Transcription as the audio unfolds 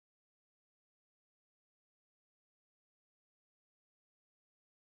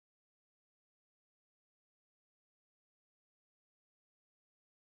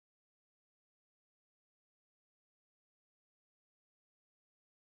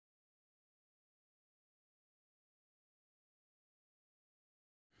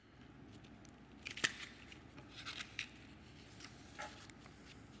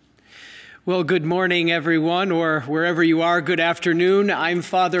Well, good morning, everyone, or wherever you are, good afternoon. I'm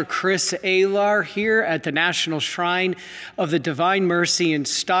Father Chris Alar here at the National Shrine of the Divine Mercy in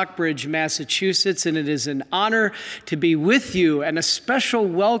Stockbridge, Massachusetts, and it is an honor to be with you, and a special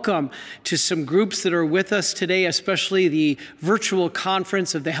welcome to some groups that are with us today, especially the virtual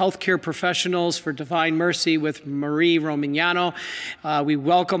conference of the healthcare professionals for Divine Mercy with Marie Romignano. We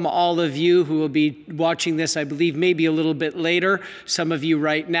welcome all of you who will be watching this, I believe, maybe a little bit later. Some of you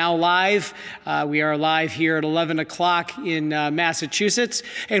right now live. We are live here at 11 o'clock in Massachusetts.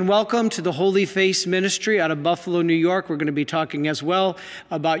 And welcome to the Holy Face Ministry out of Buffalo, New York. We're going to be talking as well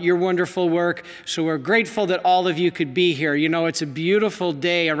about your wonderful work. So we're grateful that all of you could be here. You know, it's a beautiful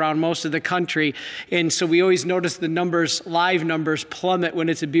day around most of the country. And so we always notice the numbers, live numbers, plummet when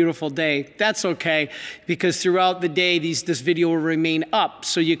it's a beautiful day. That's okay, because throughout the day, this video will remain up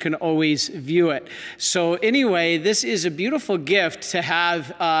so you can always view it. So anyway, this is a beautiful gift to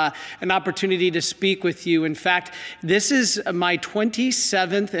have an opportunity to speak with you. In fact, this is my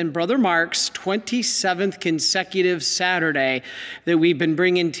 27th and Brother Mark's 27th consecutive Saturday that we've been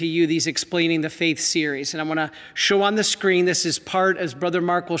bringing to you these Explaining the Faith series. And I want to show on the screen, this is part, as Brother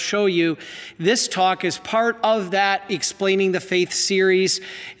Mark will show you, this talk is part of that Explaining the Faith series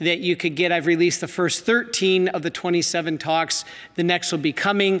that you could get. I've released the first 13 of the 27 talks. The next will be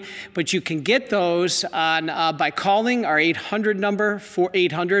coming, but you can get those on by calling our 800 number,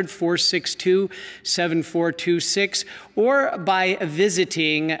 800-462-7426, or by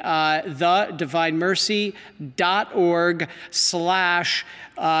visiting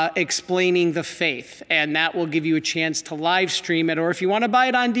thedivinemercy.org/explaining the faith. And that will give you a chance to live stream it. Or if you want to buy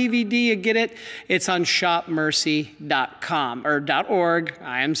it on DVD and get it, it's on shopmercy.com or .org.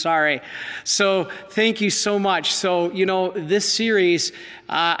 I am sorry. So thank you so much. So, you know, this series,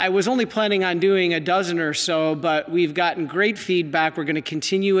 I was only planning on doing a dozen or so, but we've gotten great feedback. We're going to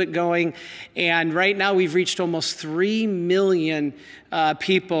continue it going. And right now we've reached almost 3 million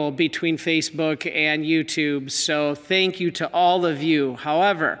people between Facebook and YouTube. So thank you to all of you.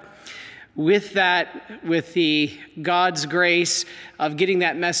 However, with that, with the God's grace of getting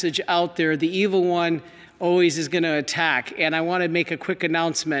that message out there, the evil one always is going to attack. And I want to make a quick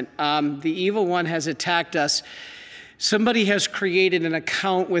announcement. The evil one has attacked us. Somebody has created an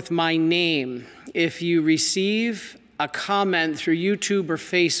account with my name. If you receive a comment through YouTube or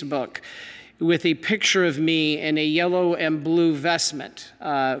Facebook with a picture of me in a yellow and blue vestment,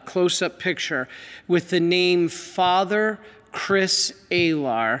 close-up picture, with the name Father Chris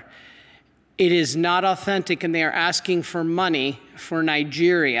Alar, it is not authentic, and they are asking for money for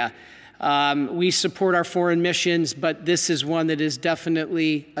Nigeria. We support our foreign missions, but this is one that is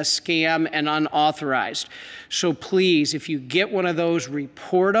definitely a scam and unauthorized. So please, if you get one of those,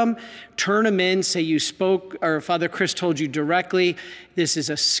 report them, turn them in, say you spoke, or Father Chris told you directly, this is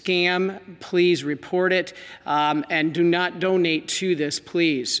a scam. Please report it, and do not donate to this,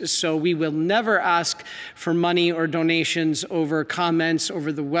 please. So we will never ask for money or donations over comments,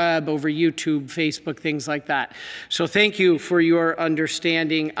 over the web, over YouTube, Facebook, things like that. So thank you for your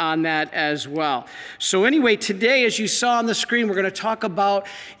understanding on that as well. So anyway, today, as you saw on the screen, we're going to talk about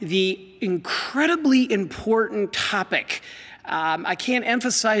the incredibly important topic. I can't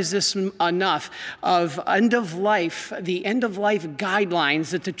emphasize this enough, of end of life, the end of life guidelines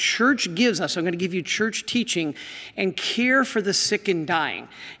that the church gives us. I'm going to give you church teaching and care for the sick and dying.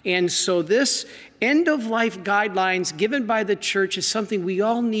 And so this end of life guidelines given by the church is something we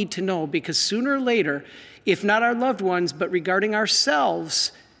all need to know, because sooner or later, if not our loved ones, but regarding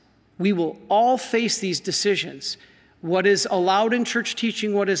ourselves, we will all face these decisions. What is allowed in church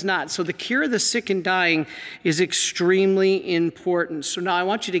teaching, what is not. So the care of the sick and dying is extremely important. So now I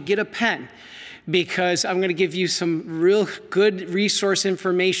want you to get a pen, because I'm going to give you some real good resource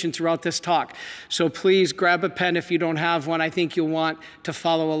information throughout this talk. So please grab a pen if you don't have one. I think you'll want to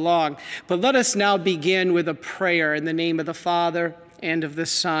follow along. But let us now begin with a prayer in the name of the Father, and of the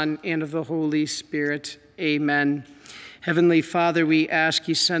Son, and of the Holy Spirit. Amen. Heavenly Father, we ask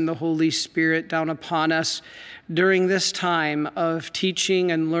you send the Holy Spirit down upon us during this time of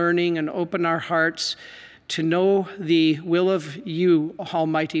teaching and learning, and open our hearts to know the will of you,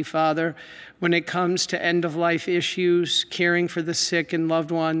 Almighty Father, when it comes to end-of-life issues, caring for the sick and loved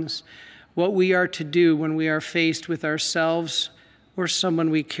ones, what we are to do when we are faced with ourselves or someone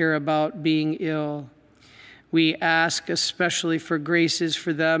we care about being ill. We ask especially for graces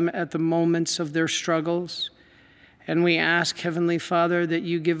for them at the moments of their struggles. And we ask, Heavenly Father, that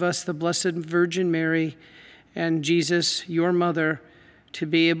you give us the Blessed Virgin Mary and Jesus, your mother, to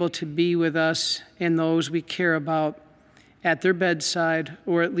be able to be with us and those we care about at their bedside,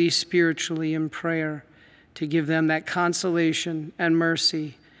 or at least spiritually in prayer, to give them that consolation and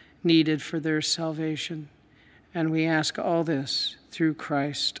mercy needed for their salvation. And we ask all this through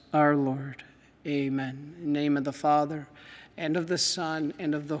Christ our Lord. Amen. In the name of the Father, and of the Son,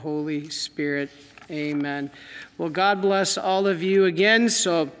 and of the Holy Spirit. Amen. Well, God bless all of you again.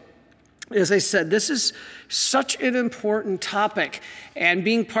 So, as I said, this is such an important topic, and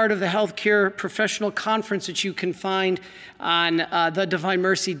being part of the healthcare professional conference that you can find on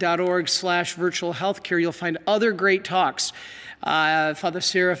thedivinemercy.org/virtual healthcare, you'll find other great talks. Father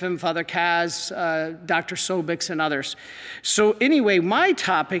Seraphim, Father Kaz, Dr. Sobix, and others. So anyway, my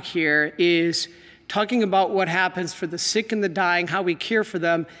topic here is talking about what happens for the sick and the dying, how we care for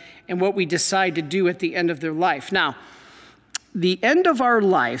them, and what we decide to do at the end of their life. Now, the end of our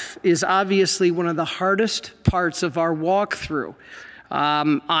life is obviously one of the hardest parts of our walk through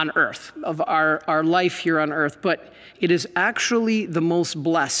on earth, of our life here on earth, but it is actually the most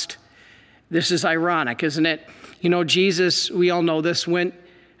blessed. This is ironic, isn't it? You know, Jesus, we all know this, went,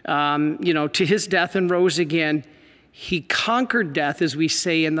 to his death and rose again. He conquered death, as we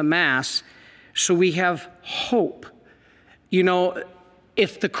say in the Mass, so we have hope. You know,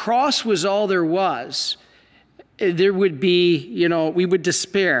 if the cross was all there was, there would be, we would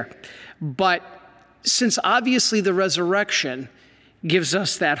despair. But since obviously the resurrection gives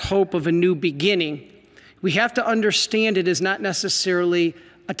us that hope of a new beginning, we have to understand it is not necessarily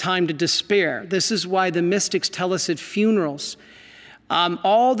a time to despair. This is why the mystics tell us at funerals,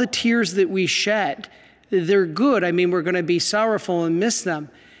 all the tears that we shed, they're good. I mean, we're going to be sorrowful and miss them.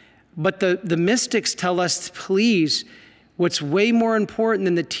 But the mystics tell us, please, what's way more important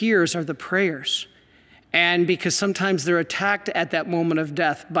than the tears are the prayers. And because sometimes they're attacked at that moment of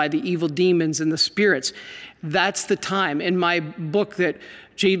death by the evil demons and the spirits, that's the time. In my book that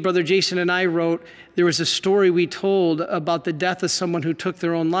Brother Jason and I wrote, there was a story we told about the death of someone who took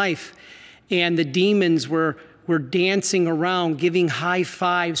their own life. And the demons were dancing around, giving high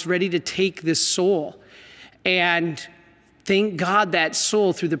fives, ready to take this soul. And thank God that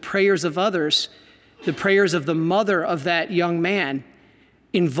soul, through the prayers of others, the prayers of the mother of that young man,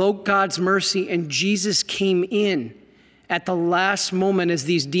 invoked God's mercy, and Jesus came in at the last moment as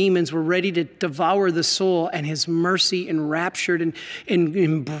these demons were ready to devour the soul, and his mercy enraptured and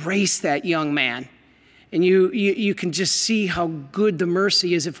embraced that young man. And you can just see how good the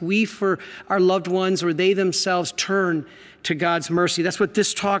mercy is if we, for our loved ones, or they themselves, turn to God's mercy. That's what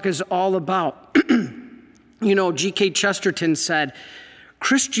this talk is all about. G.K. Chesterton said,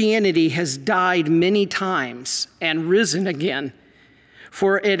 Christianity has died many times and risen again,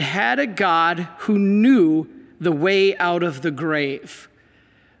 for it had a God who knew the way out of the grave.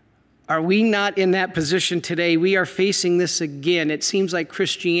 Are we not in that position today? We are facing this again. It seems like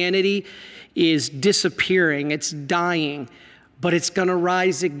Christianity is disappearing, it's dying, but it's going to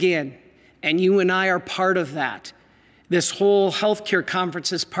rise again. And you and I are part of that. This whole healthcare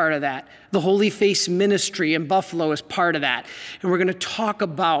conference is part of that. The Holy Face Ministry in Buffalo is part of that. And we're going to talk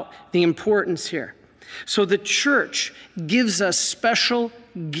about the importance here. So the church gives us special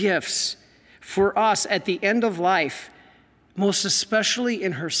gifts for us at the end of life, most especially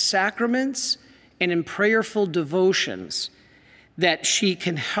in her sacraments and in prayerful devotions, that she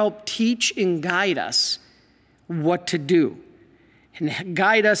can help teach and guide us what to do and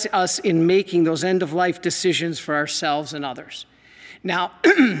guide us in making those end-of-life decisions for ourselves and others. Now,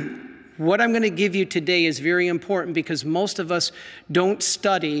 what I'm going to give you today is very important because most of us don't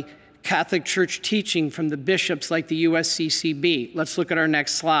study Catholic Church teaching from the bishops like the USCCB. Let's look at our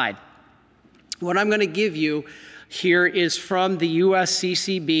next slide. What I'm going to give you here is from the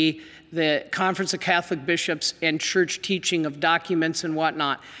USCCB, the Conference of Catholic Bishops, and church teaching of documents and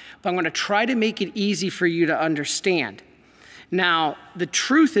whatnot. But I'm going to try to make it easy for you to understand. Now, the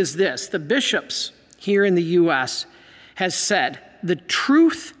truth is this. The bishops here in the U.S. has said the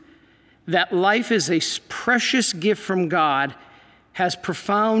truth that life is a precious gift from God has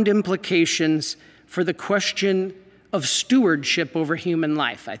profound implications for the question of stewardship over human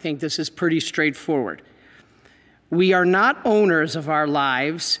life. I think this is pretty straightforward. We are not owners of our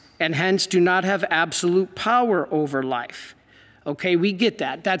lives and hence do not have absolute power over life. Okay, we get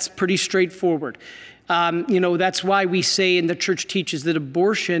that. That's pretty straightforward. That's why we say, and the church teaches, that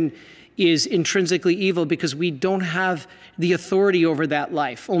abortion is intrinsically evil because we don't have the authority over that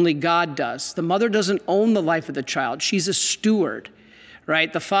life. Only God does. The mother doesn't own the life of the child. She's a steward,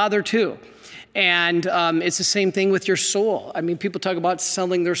 right? The father too. And it's the same thing with your soul. I mean, people talk about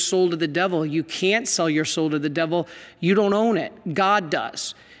selling their soul to the devil. You can't sell your soul to the devil. You don't own it. God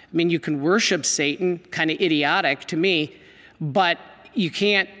does. I mean, you can worship Satan, kind of idiotic to me, but you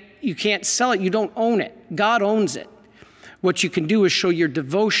can't sell it. You don't own it. God owns it. What you can do is show your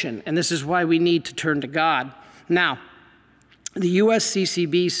devotion, and this is why we need to turn to God. Now, The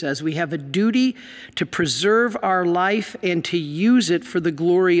USCCB says we have a duty to preserve our life and to use it for the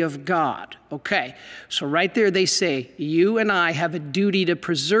glory of God. Okay, so right there they say you and I have a duty to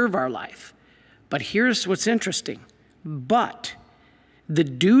preserve our life. But here's what's interesting. But the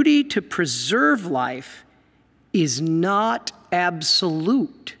duty to preserve life is not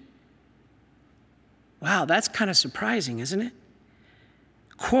absolute. Wow, that's kind of surprising, isn't it?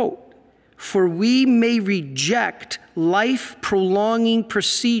 Quote, for we may reject life-prolonging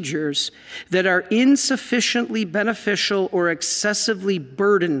procedures that are insufficiently beneficial or excessively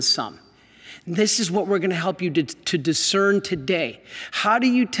burdensome. This is what we're going to help you to discern today. How do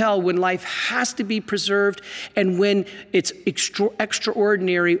you tell when life has to be preserved and when it's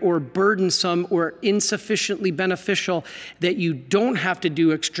extraordinary or burdensome or insufficiently beneficial that you don't have to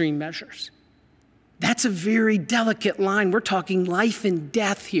do extreme measures? That's a very delicate line. We're talking life and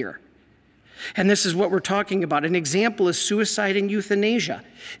death here. And this is what we're talking about. An example is suicide and euthanasia.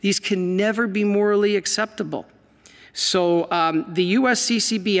 These can never be morally acceptable. So the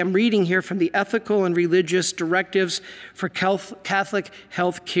USCCB, I'm reading here from the Ethical and Religious Directives for Catholic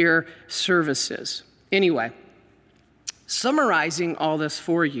Health Care Services. Anyway, summarizing all this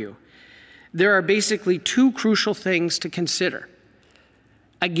for you, there are basically two crucial things to consider.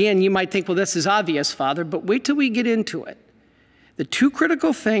 Again, you might think, well, this is obvious, Father, but wait till we get into it. The two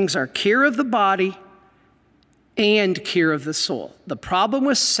critical things are care of the body and care of the soul. The problem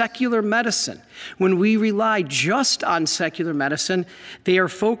with secular medicine, when we rely just on secular medicine, they are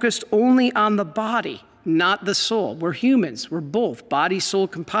focused only on the body, not the soul. We're humans. We're both body-soul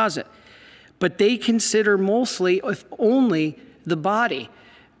composite. But they consider mostly, if only, the body.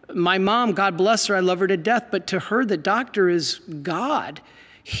 My mom, God bless her, I love her to death, but to her, the doctor is God.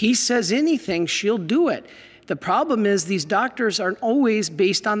 He says anything, she'll do it. The problem is these doctors aren't always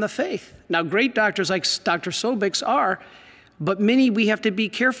based on the faith. Now, great doctors like Dr. Sobek's are, but many we have to be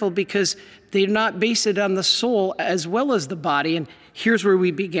careful because they're not based on the soul as well as the body. And here's where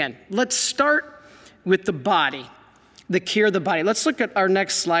we begin. Let's start with the body, the care of the body. Let's look at our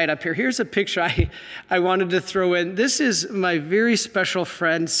next slide up here. Here's a picture I wanted to throw in. This is my very special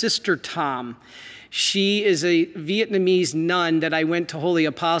friend, Sister Tom. She is a Vietnamese nun that I went to Holy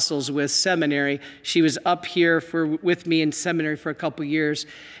Apostles with seminary. She was up here with me in seminary for a couple years.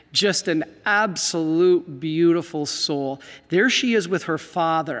 Just an absolute beautiful soul. There she is with her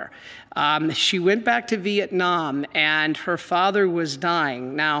father. She went back to Vietnam and her father was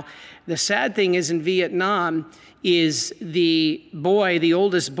dying. Now, the sad thing is in Vietnam is the boy, the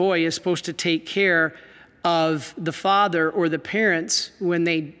oldest boy, is supposed to take care of the father or the parents when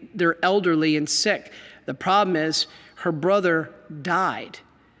they're elderly and sick. The problem is her brother died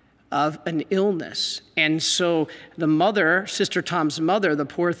of an illness. And so the mother, Sister Tom's mother, the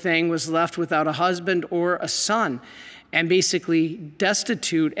poor thing, was left without a husband or a son and basically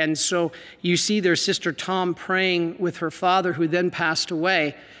destitute. And so you see there's Sister Tom praying with her father who then passed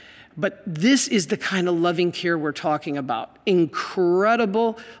away. But this is the kind of loving care we're talking about.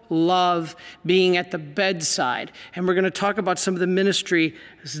 Incredible love, being at the bedside. And we're going to talk about some of the ministries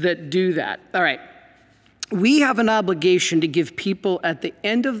that do that. All right. We have an obligation to give people at the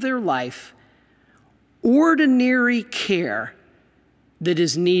end of their life ordinary care that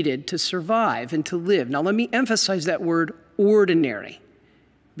is needed to survive and to live. Now, let me emphasize that word ordinary,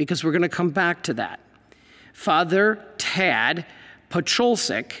 because we're going to come back to that. Father Tad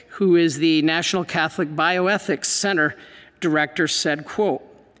Pacholczyk, who is the National Catholic Bioethics Center director, said, quote,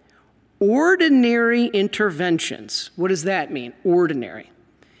 ordinary interventions, what does that mean, ordinary?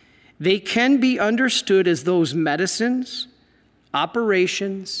 They can be understood as those medicines,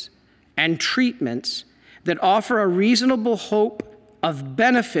 operations, and treatments that offer a reasonable hope of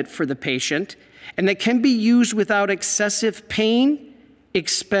benefit for the patient and that can be used without excessive pain,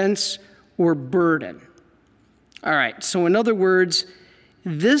 expense, or burden. All right, so in other words,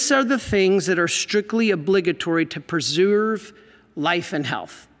 these are the things that are strictly obligatory to preserve life and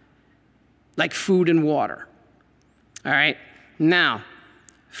health, like food and water. All right, now,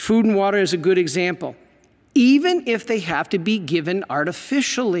 food and water is a good example, even if they have to be given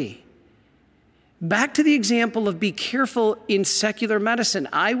artificially. Back to the example of be careful in secular medicine.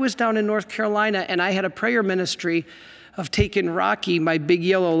 I was down in North Carolina and I had a prayer ministry of taking Rocky, my big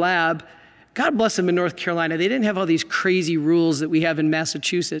yellow lab. God bless them in North Carolina. They didn't have all these crazy rules that we have in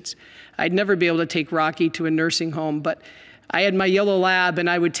Massachusetts. I'd never be able to take Rocky to a nursing home, but I had my yellow lab and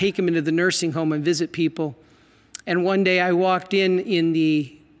I would take him into the nursing home and visit people. And one day I walked in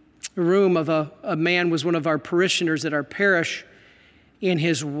the room of a man was one of our parishioners at our parish, and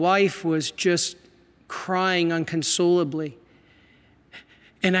his wife was just crying unconsolably.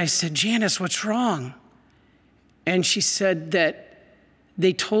 And I said, Janice, what's wrong? And she said that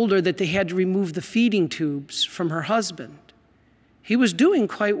they told her that they had to remove the feeding tubes from her husband. He was doing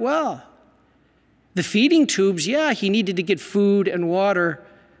quite well. The feeding tubes, yeah, he needed to get food and water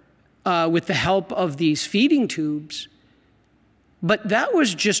with the help of these feeding tubes. But that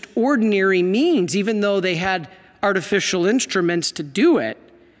was just ordinary means, even though they had artificial instruments to do it.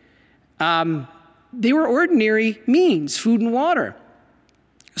 They were ordinary means, food and water.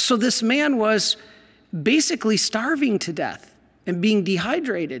 So this man was basically starving to death and being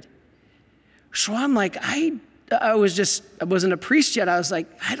dehydrated. So I'm like, I wasn't a priest yet. I was like,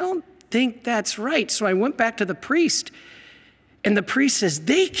 I don't think that's right. So I went back to the priest, and the priest says,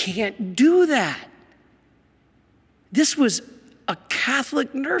 they can't do that. This was a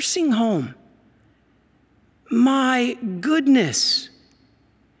Catholic nursing home. My goodness.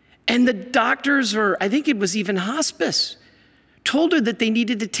 And the doctors, or I think it was even hospice, told her that they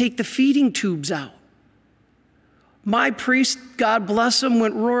needed to take the feeding tubes out. My priest, God bless him,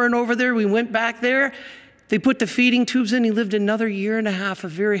 went roaring over there. We went back there. They put the feeding tubes in. He lived another 1.5 years, a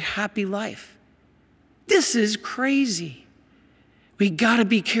very happy life. This is crazy. We got to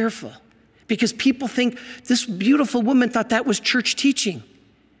be careful, because people think this beautiful woman thought that was church teaching.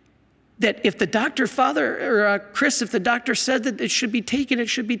 That if the doctor, Father, or Chris, if the doctor said that it should be taken, it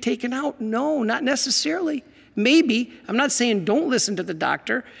should be taken out. No, not necessarily. Maybe. I'm not saying don't listen to the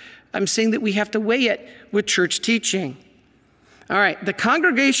doctor. I'm saying that we have to weigh it with church teaching. All right, the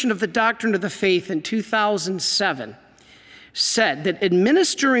Congregation of the Doctrine of the Faith in 2007 said that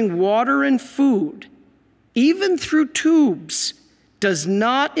administering water and food, even through tubes, does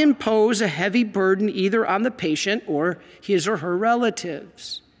not impose a heavy burden either on the patient or his or her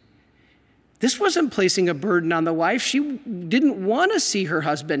relatives. This wasn't placing a burden on the wife. She didn't want to see her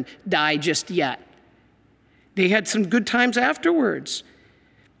husband die just yet. They had some good times afterwards.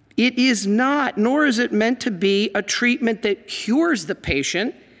 It is not, nor is it meant to be, a treatment that cures the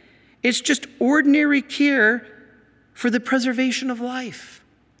patient. It's just ordinary care for the preservation of life.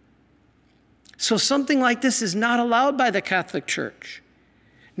 So something like this is not allowed by the Catholic Church.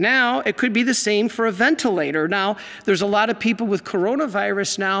 Now, it could be the same for a ventilator. Now, there's a lot of people with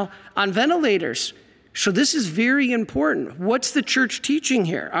coronavirus now on ventilators. So this is very important. What's the church teaching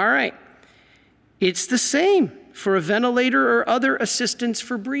here? All right. It's the same for a ventilator or other assistance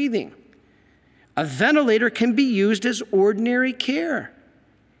for breathing. A ventilator can be used as ordinary care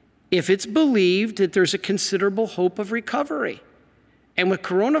if it's believed that there's a considerable hope of recovery. And with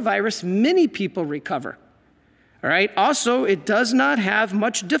coronavirus, many people recover. All right. Also, it does not have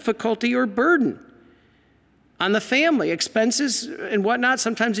much difficulty or burden on the family. Expenses and whatnot,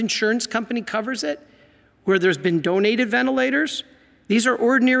 sometimes insurance company covers it. Where there's been donated ventilators, these are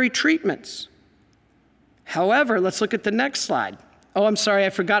ordinary treatments. However, let's look at the next slide. Oh, I'm sorry, I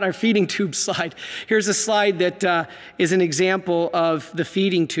forgot our feeding tube slide. Here's a slide that is an example of the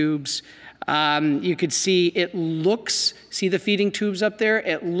feeding tubes. You could see it looks, see the feeding tubes up there?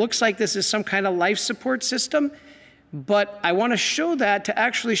 It looks like this is some kind of life support system, but I want to show that to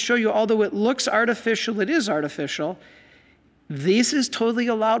actually show you, although it looks artificial, it is artificial. This is totally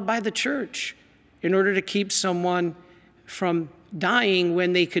allowed by the church in order to keep someone from dying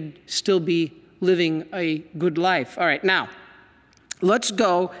when they could still be living a good life. All right, now, let's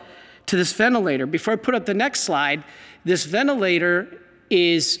go to this ventilator. Before I put up the next slide, this ventilator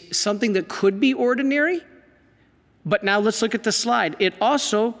is something that could be ordinary, but now let's look at the slide. It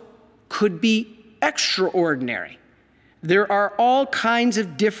also could be extraordinary. There are all kinds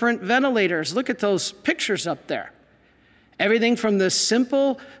of different ventilators. Look at those pictures up there. Everything from the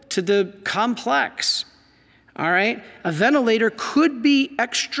simple to the complex. All right, a ventilator could be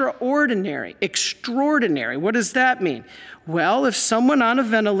extraordinary. Extraordinary, what does that mean? Well, if someone on a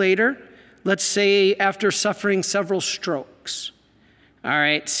ventilator, let's say after suffering several strokes, all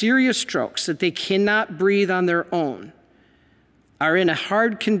right, serious strokes that they cannot breathe on their own, are in a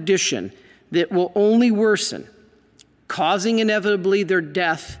hard condition that will only worsen, causing inevitably their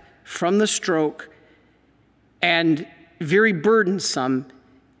death from the stroke and very burdensome.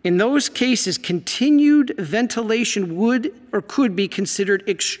 In those cases, continued ventilation would or could be considered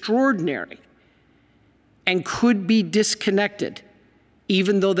extraordinary and could be disconnected,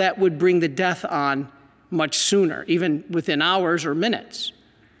 even though that would bring the death on much sooner, even within hours or minutes.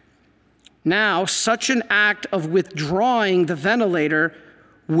 Now, such an act of withdrawing the ventilator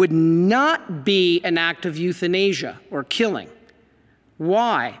would not be an act of euthanasia or killing.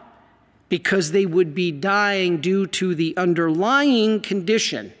 Why? Because they would be dying due to the underlying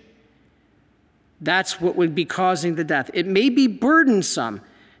condition. That's what would be causing the death. It may be burdensome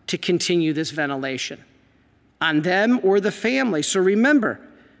to continue this ventilation on them or the family. So remember,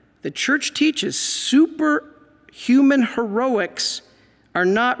 the church teaches super human heroics are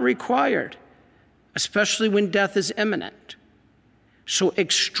not required, especially when death is imminent. So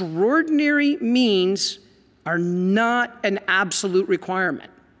extraordinary means are not an absolute requirement.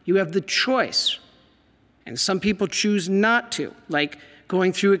 You have the choice. And some people choose not to, like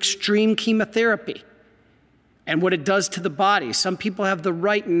going through extreme chemotherapy and what it does to the body. Some people have the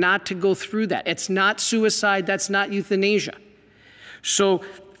right not to go through that. It's not suicide, that's not euthanasia. So,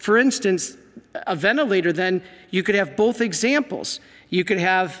 for instance, a ventilator, then, you could have both examples. You could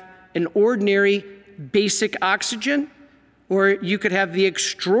have an ordinary basic oxygen, or you could have the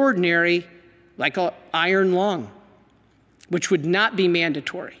extraordinary, like an iron lung, which would not be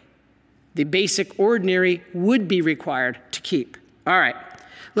mandatory. The basic ordinary would be required to keep. All right,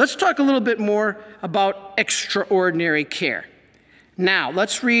 let's talk a little bit more about extraordinary care. Now,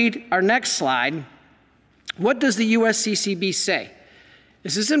 let's read our next slide. What does the USCCB say?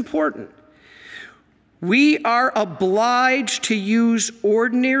 This is important. We are obliged to use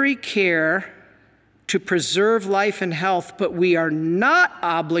ordinary care to preserve life and health, but we are not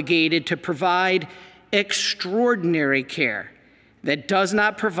obligated to provide extraordinary care that does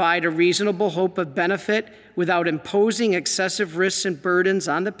not provide a reasonable hope of benefit without imposing excessive risks and burdens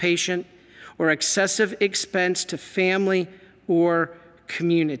on the patient or excessive expense to family or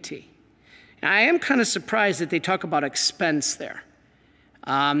community. Now, I am kind of surprised that they talk about expense there.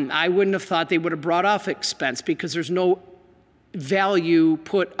 I wouldn't have thought they would have brought off expense because there's no value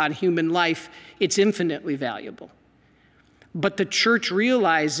put on human life. It's infinitely valuable. But the church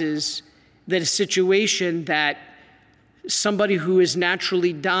realizes that a situation that somebody who is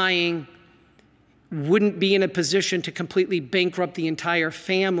naturally dying wouldn't be in a position to completely bankrupt the entire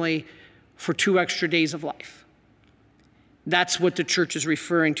family for 2 extra days of life. That's what the church is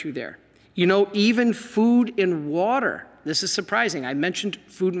referring to there. You know, even food and water, this is surprising. I mentioned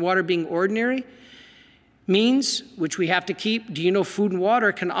food and water being ordinary means, which we have to keep. Do you know food and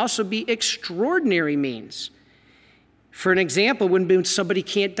water can also be extraordinary means? For an example, when somebody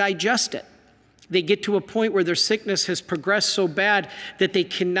can't digest it, they get to a point where their sickness has progressed so bad that they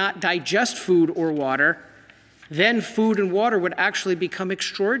cannot digest food or water, then food and water would actually become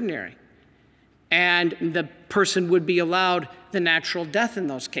extraordinary. And the person would be allowed the natural death in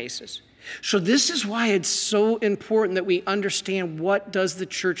those cases. So this is why it's so important that we understand, what does the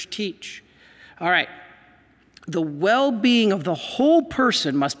church teach? All right, the well-being of the whole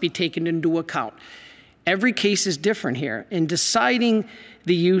person must be taken into account. Every case is different here in deciding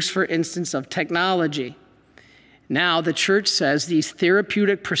the use, for instance, of technology. Now, the church says these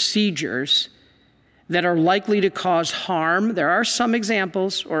therapeutic procedures that are likely to cause harm, there are some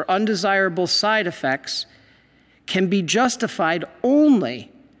examples, or undesirable side effects, can be justified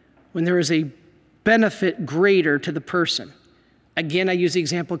only when there is a benefit greater to the person. Again, I use the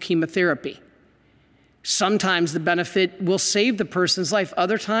example of chemotherapy. Sometimes the benefit will save the person's life.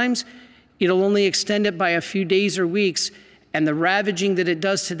 Other times, it'll only extend it by a few days or weeks, and the ravaging that it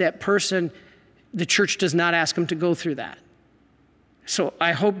does to that person, the church does not ask them to go through that. So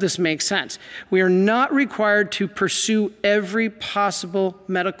I hope this makes sense. We are not required to pursue every possible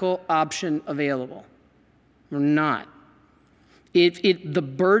medical option available. We're not. The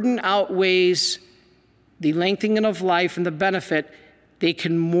burden outweighs the lengthening of life and the benefit, they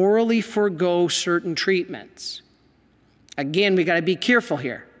can morally forego certain treatments. Again, we got to be careful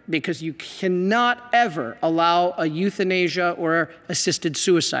here, because you cannot ever allow a euthanasia or assisted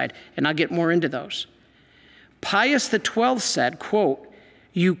suicide, and I'll get more into those. Pius XII said, quote,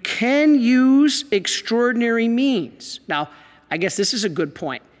 "You can use extraordinary means." Now, I guess this is a good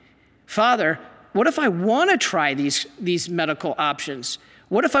point. Father, what if I want to try these medical options?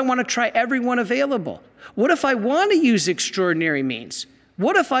 What if I want to try every one available? What if I want to use extraordinary means?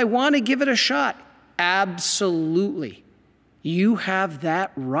 What if I want to give it a shot? Absolutely. You have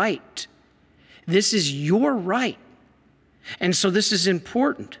that right. This is your right. And so this is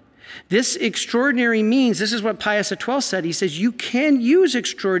important. This extraordinary means, this is what Pius XII said. He says, you can use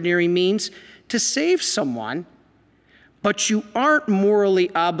extraordinary means to save someone, but you aren't morally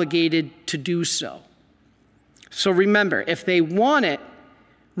obligated to do so. So remember, if they want it,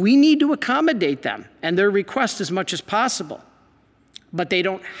 we need to accommodate them and their request as much as possible. But they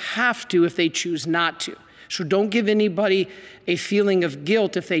don't have to if they choose not to. So don't give anybody a feeling of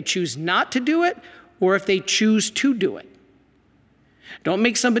guilt if they choose not to do it or if they choose to do it. Don't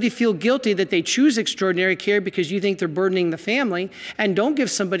make somebody feel guilty that they choose extraordinary care because you think they're burdening the family, and don't give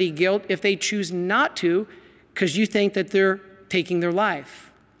somebody guilt if they choose not to because you think that they're taking their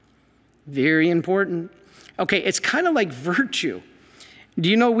life. Very important. Okay, it's kind of like virtue. Do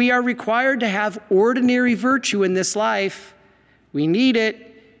you know we are required to have ordinary virtue in this life? We need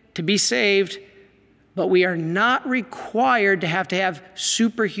it to be saved, but we are not required to have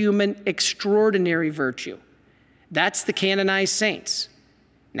superhuman, extraordinary virtue. That's the canonized saints.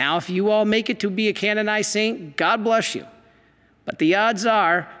 Now, if you all make it to be a canonized saint, God bless you. But the odds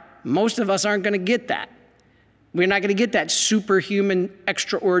are, most of us aren't going to get that. We're not going to get that superhuman,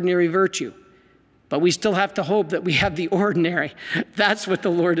 extraordinary virtue. But we still have to hope that we have the ordinary. That's what the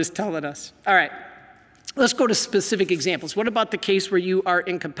Lord is telling us. All right, let's go to specific examples. What about the case where you are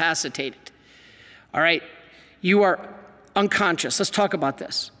incapacitated? All right, you are unconscious. Let's talk about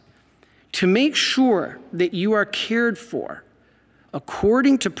this. To make sure that you are cared for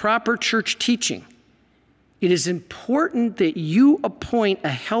according to proper church teaching, it is important that you appoint a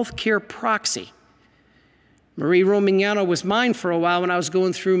healthcare proxy. Marie Romignano was mine for a while when I was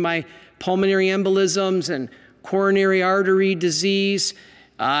going through my pulmonary embolisms and coronary artery disease,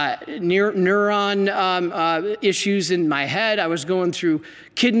 neuron issues in my head. I was going through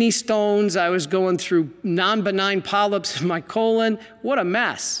kidney stones. I was going through non-benign polyps in my colon. What a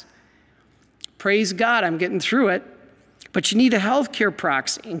mess. Praise God, I'm getting through it. But you need a healthcare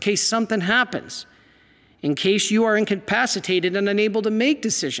proxy in case something happens, in case you are incapacitated and unable to make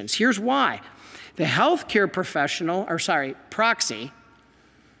decisions. Here's why. The healthcare proxy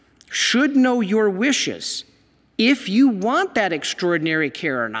should know your wishes if you want that extraordinary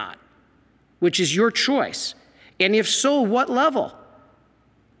care or not, which is your choice. And if so, what level?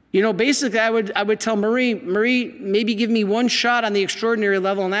 You know, basically I would tell Marie, maybe give me one shot on the extraordinary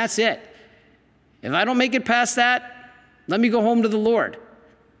level and that's it. If I don't make it past that, let me go home to the Lord.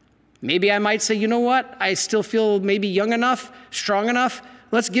 Maybe I might say, you know what? I still feel maybe young enough, strong enough.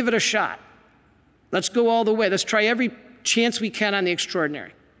 Let's give it a shot. Let's go all the way. Let's try every chance we can on the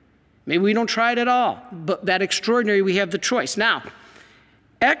extraordinary. Maybe we don't try it at all, but that extraordinary, we have the choice. Now,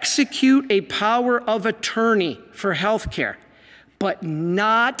 execute a power of attorney for health care, but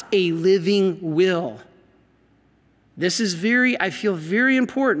not a living will. This is I feel very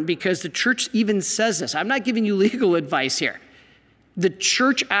important because the church even says this. I'm not giving you legal advice here. The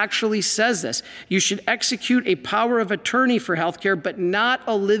church actually says this. You should execute a power of attorney for health care, but not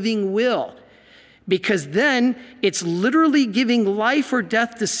a living will. Because then it's literally giving life or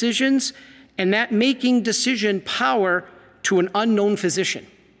death decisions and that making decision power to an unknown physician.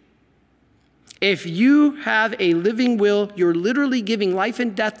 If you have a living will, you're literally giving life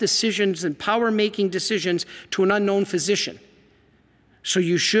and death decisions and power-making decisions to an unknown physician. So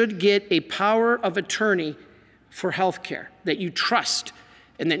you should get a power of attorney for health care that you trust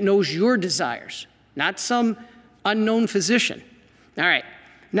and that knows your desires, not some unknown physician. All right.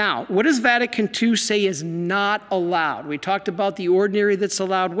 Now, what does Vatican II say is not allowed? We talked about the ordinary that's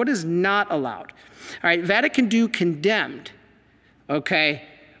allowed. What is not allowed? All right, Vatican II condemned, okay,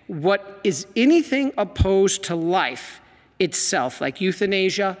 what is anything opposed to life itself, like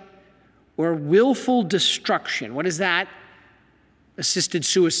euthanasia or willful destruction. What is that? Assisted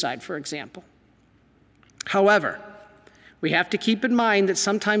suicide, for example. However, we have to keep in mind that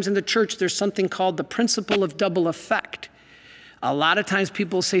sometimes in the church there's something called the principle of double effect. A lot of times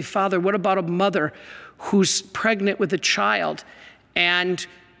people say, Father, what about a mother who's pregnant with a child and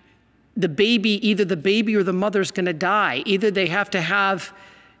the baby, either the baby or the mother's going to die. Either they have to have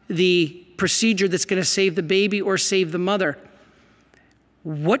the procedure that's going to save the baby or save the mother.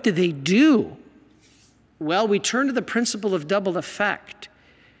 What do they do? Well, we turn to the principle of double effect.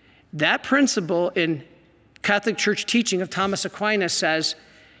 That principle in Catholic Church teaching of Thomas Aquinas says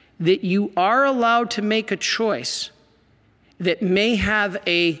that you are allowed to make a choice that may have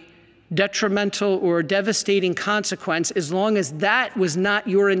a detrimental or devastating consequence as long as that was not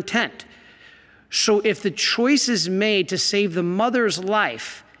your intent. So if the choice is made to save the mother's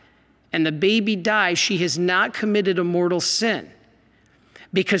life and the baby dies, she has not committed a mortal sin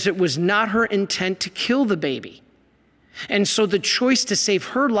because it was not her intent to kill the baby. And so the choice to save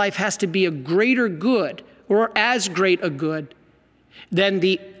her life has to be a greater good or as great a good than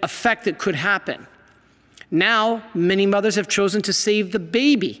the effect that could happen. Now, many mothers have chosen to save the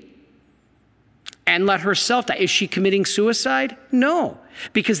baby and let herself die. Is she committing suicide? No,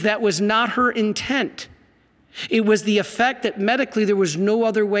 because that was not her intent. It was the effect that medically there was no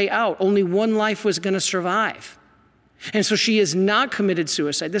other way out. Only one life was going to survive. And so she has not committed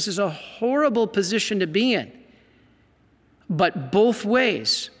suicide. This is a horrible position to be in. But both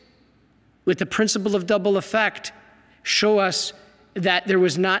ways, with the principle of double effect, show us that there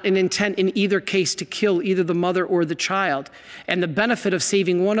was not an intent in either case to kill either the mother or the child. And the benefit of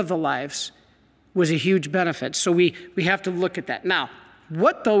saving one of the lives was a huge benefit. So we have to look at that. Now,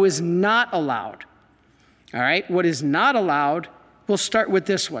 what though is not allowed? All right, what is not allowed, we'll start with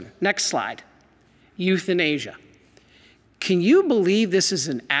this one. Next slide. Euthanasia. Can you believe this is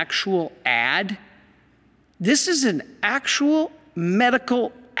an actual ad This is an actual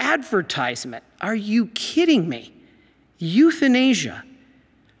medical advertisement. Are you kidding me? Euthanasia.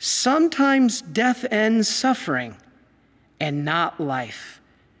 Sometimes death ends suffering and not life.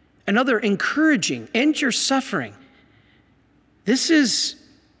 Another encouraging, end your suffering. This is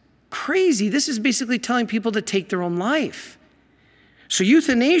crazy. This is basically telling people to take their own life. So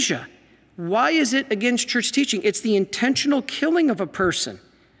euthanasia, why is it against church teaching? It's the intentional killing of a person,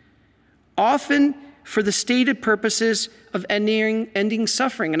 often for the stated purposes of ending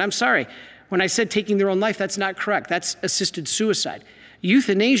suffering. And I'm sorry, when I said taking their own life, that's not correct. That's assisted suicide.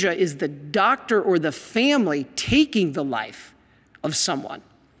 Euthanasia is the doctor or the family taking the life of someone.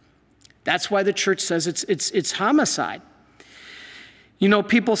 That's why the church says it's homicide. You know,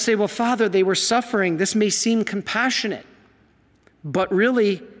 people say, well, Father, they were suffering. This may seem compassionate, but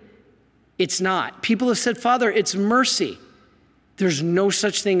really, it's not. People have said, Father, it's mercy. There's no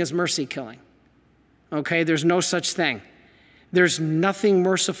such thing as mercy killing. Okay, there's no such thing. There's nothing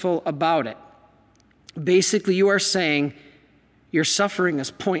merciful about it. Basically, you are saying your suffering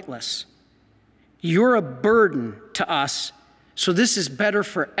is pointless. You're a burden to us, so this is better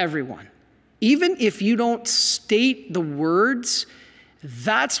for everyone. Even if you don't state the words,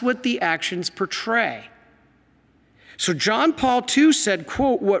 that's what the actions portray. So John Paul II said,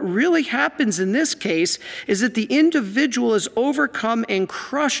 quote, what really happens in this case is that the individual is overcome and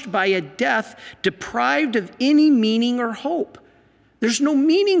crushed by a death deprived of any meaning or hope. There's no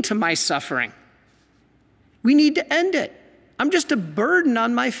meaning to my suffering. We need to end it. I'm just a burden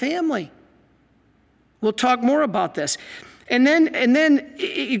on my family. We'll talk more about this. And then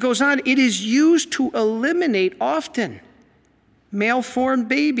it goes on, it is used to eliminate often malformed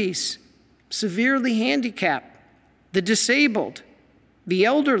babies, severely handicapped, the disabled, the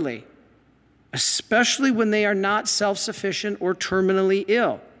elderly, especially when they are not self-sufficient or terminally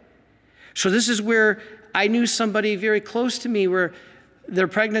ill. So this is where I knew somebody very close to me where their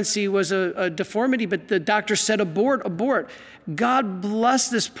pregnancy was a deformity, but the doctor said, abort, abort. God bless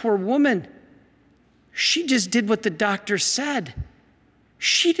this poor woman. She just did what the doctor said.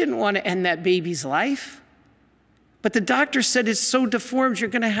 She didn't want to end that baby's life. But the doctor said, it's so deformed, you're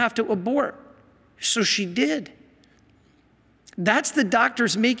going to have to abort. So she did. That's the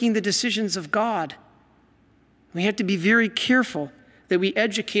doctors making the decisions of God. We have to be very careful that we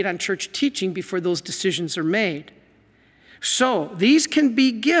educate on church teaching before those decisions are made. So these can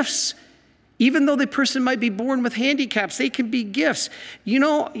be gifts. Even though the person might be born with handicaps, they can be gifts. You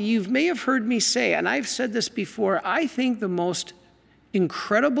know, you may have heard me say, and I've said this before, I think the most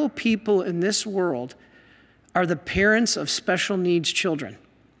incredible people in this world are the parents of special needs children.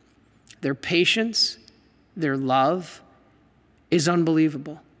 Their patience, their love is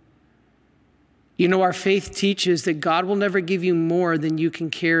unbelievable. You know, our faith teaches that God will never give you more than you can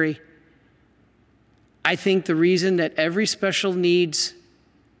carry. I think the reason that every special needs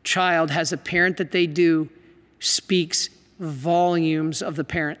child has a parent that they do speaks volumes of the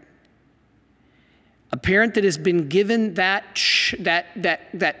parent. A parent that has been given that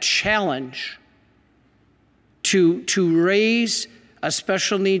challenge to raise a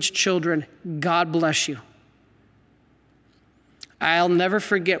special needs children, God bless you. I'll never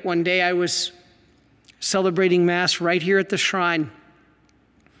forget one day I was celebrating Mass right here at the shrine.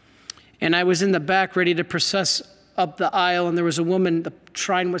 And I was in the back ready to process up the aisle, and there was a woman, the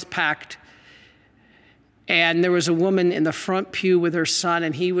shrine was packed. And there was a woman in the front pew with her son,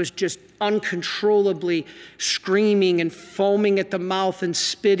 and he was just uncontrollably screaming and foaming at the mouth and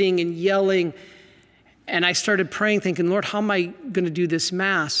spitting and yelling. And I started praying, thinking, Lord, how am I going to do this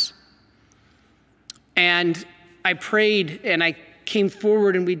Mass? And I prayed, and I came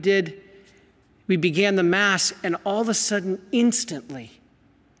forward, and we began the Mass, and all of a sudden, instantly,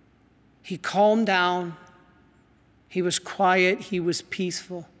 he calmed down, he was quiet, he was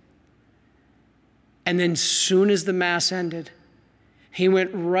peaceful. And then soon as the Mass ended, he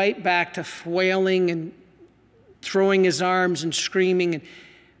went right back to wailing and throwing his arms and screaming. And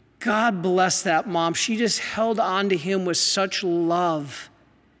God bless that mom. She just held on to him with such love.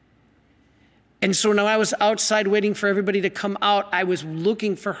 And so now I was outside waiting for everybody to come out. I was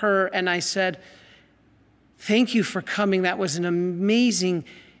looking for her, and I said, thank you for coming. That was an amazing.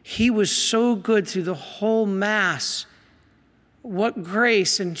 He was so good through the whole Mass. What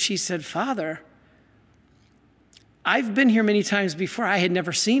grace. And she said, Father, I've been here many times before. I had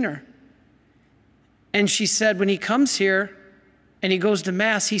never seen her. And she said, when he comes here and he goes to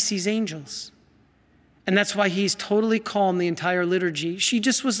Mass, he sees angels. And that's why he's totally calm the entire liturgy. She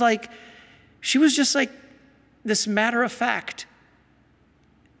was just like this matter of fact.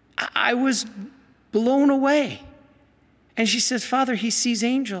 I was blown away. And she says, Father, he sees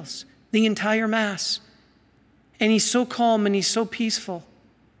angels the entire Mass. And he's so calm and he's so peaceful.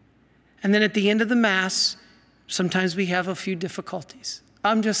 And then at the end of the Mass, sometimes we have a few difficulties.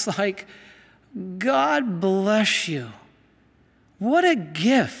 I'm just like, God bless you. What a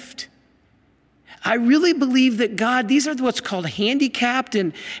gift. I really believe that God, these are what's called handicapped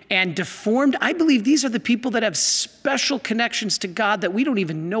and deformed. I believe these are the people that have special connections to God that we don't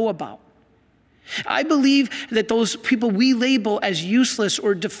even know about. I believe that those people we label as useless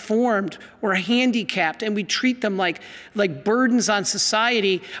or deformed or handicapped, and we treat them like burdens on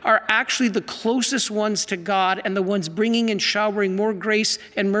society, are actually the closest ones to God and the ones bringing and showering more grace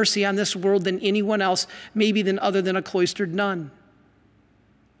and mercy on this world than anyone else, maybe other than a cloistered nun.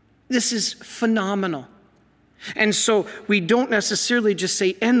 This is phenomenal. And so we don't necessarily just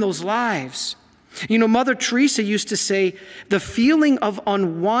say end those lives. You know, Mother Teresa used to say, the feeling of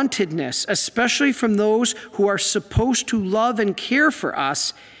unwantedness, especially from those who are supposed to love and care for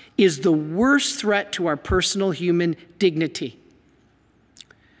us, is the worst threat to our personal human dignity.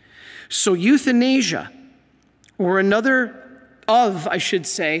 So euthanasia, or another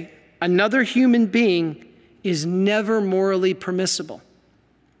human being, is never morally permissible.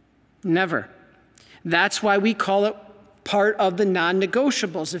 Never. That's why we call it part of the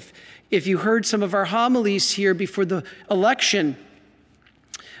non-negotiables. If you heard some of our homilies here before the election,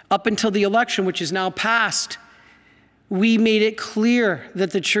 up until the election, which is now past, we made it clear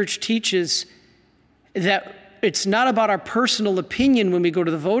that the church teaches that it's not about our personal opinion when we go to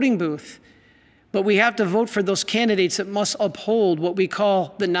the voting booth, but we have to vote for those candidates that must uphold what we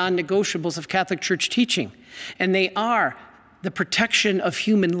call the non-negotiables of Catholic Church teaching. And they are the protection of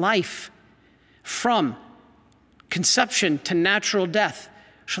human life from conception to natural death.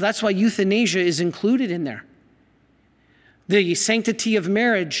 So that's why euthanasia is included in there. The sanctity of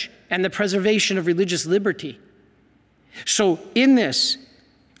marriage and the preservation of religious liberty. So in this,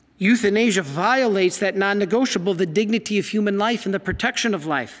 euthanasia violates that non-negotiable, the dignity of human life and the protection of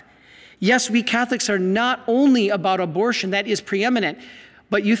life. Yes, we Catholics are not only about abortion, that is preeminent,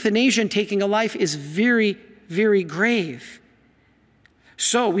 but euthanasia and taking a life is very, very grave.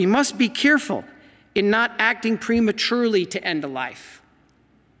 So we must be careful in not acting prematurely to end a life.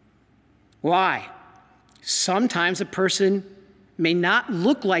 Why? Sometimes a person may not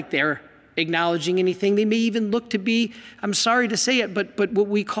look like they're acknowledging anything. They may even look to be, I'm sorry to say it, but what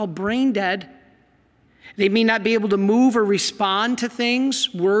we call brain dead. They may not be able to move or respond to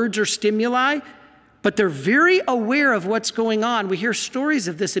things, words or stimuli, but they're very aware of what's going on. We hear stories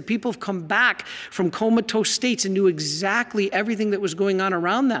of this, that people have come back from comatose states and knew exactly everything that was going on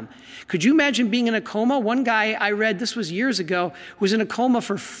around them. Could you imagine being in a coma? One guy I read, this was years ago, was in a coma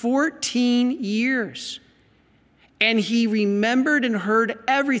for 14 years. And he remembered and heard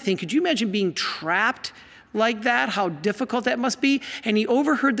everything. Could you imagine being trapped like that? How difficult that must be? And he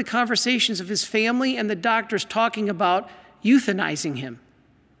overheard the conversations of his family and the doctors talking about euthanizing him.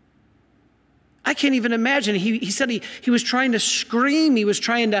 I can't even imagine. He said he was trying to scream. He was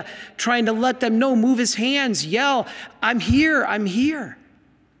trying to let them know, move his hands, yell, I'm here, I'm here.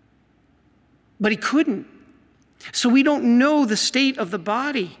 But he couldn't. So we don't know the state of the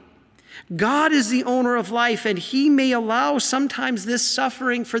body. God is the owner of life, and he may allow sometimes this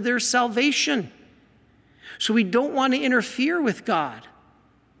suffering for their salvation. So we don't want to interfere with God.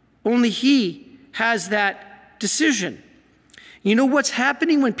 Only he has that decision. You know what's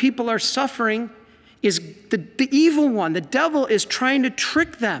happening when people are suffering is the evil one, the devil, is trying to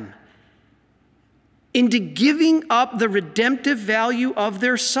trick them into giving up the redemptive value of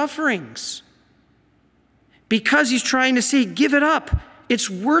their sufferings. Because he's trying to say, give it up. It's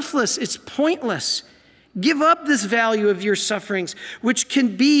worthless. It's pointless. Give up this value of your sufferings, which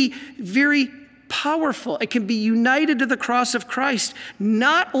can be very powerful. It can be united to the cross of Christ,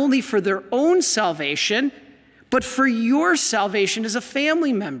 not only for their own salvation, but for your salvation as a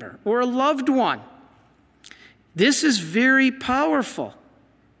family member or a loved one. This is very powerful.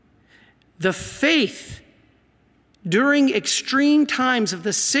 The faith during extreme times of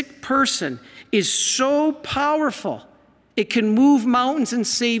the sick person is so powerful, it can move mountains and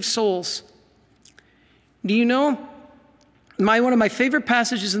save souls. Do you know, one of my favorite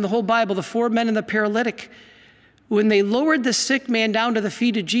passages in the whole Bible, the 4 men and the paralytic, when they lowered the sick man down to the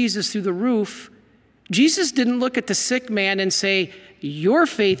feet of Jesus through the roof, Jesus didn't look at the sick man and say, your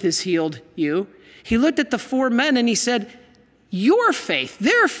faith has healed you. He looked at the 4 men and he said, your faith,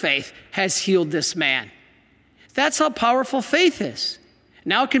 their faith has healed this man. That's how powerful faith is.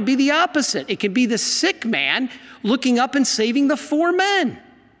 Now it can be the opposite. It can be the sick man looking up and saving the 4 men.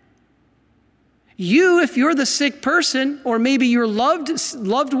 You, if you're the sick person, or maybe your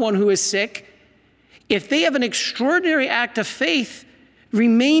loved one who is sick, if they have an extraordinary act of faith,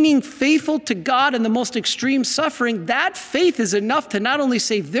 remaining faithful to God in the most extreme suffering, that faith is enough to not only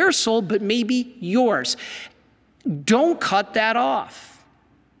save their soul, but maybe yours. Don't cut that off.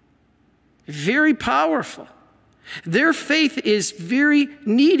 Very powerful. Their faith is very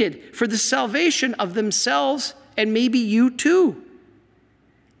needed for the salvation of themselves and maybe you too.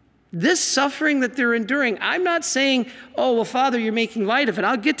 This suffering that they're enduring, I'm not saying, oh, well, Father, you're making light of it.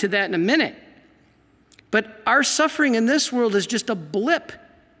 I'll get to that in a minute. But our suffering in this world is just a blip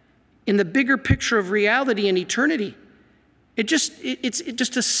in the bigger picture of reality and eternity. It's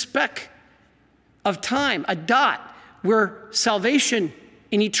just a speck of time, a dot where salvation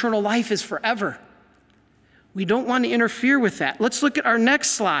in eternal life is forever. We don't want to interfere with that. Let's look at our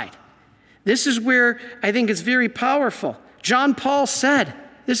next slide. This is where I think it's very powerful. John Paul said,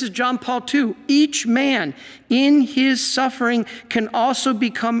 this is John Paul 2, each man in his suffering can also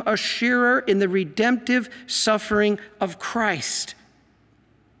become a sharer in the redemptive suffering of Christ.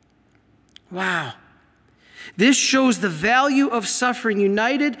 Wow. This shows the value of suffering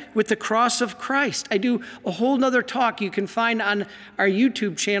united with the cross of Christ. I do a whole nother talk you can find on our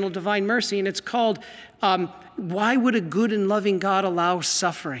YouTube channel, Divine Mercy, and it's called, Why Would a Good and Loving God Allow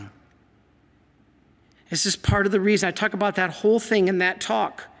Suffering? This is part of the reason. I talk about that whole thing in that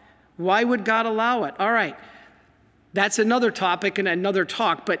talk. Why would God allow it? All right. That's another topic and another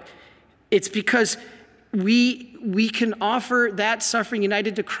talk, but it's because we can offer that suffering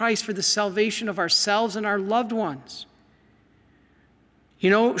united to Christ for the salvation of ourselves and our loved ones. You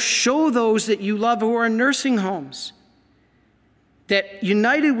know, show those that you love who are in nursing homes that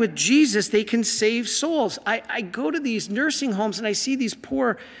united with Jesus, they can save souls. I go to these nursing homes and I see these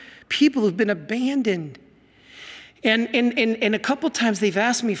poor people who've been abandoned. And a couple times they've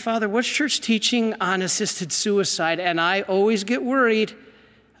asked me, Father, what's church teaching on assisted suicide? And I always get worried.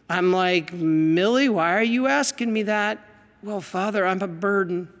 I'm like, Millie, why are you asking me that? Well, Father, I'm a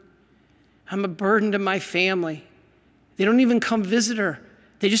burden. I'm a burden to my family. They don't even come visit her.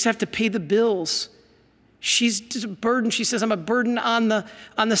 They just have to pay the bills. She's just a burden. She says, I'm a burden on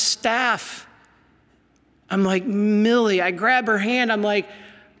the staff. I'm like, Millie, I grab her hand. I'm like,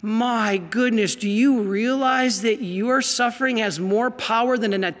 my goodness, do you realize that your suffering has more power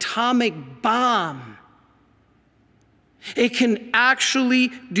than an atomic bomb? It can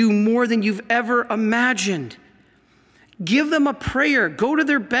actually do more than you've ever imagined. Give them a prayer. Go to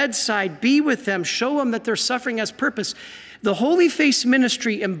their bedside. Be with them. Show them that their suffering has purpose. The Holy Face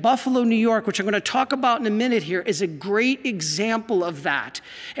Ministry in Buffalo, New York, which I'm going to talk about in a minute here, is a great example of that.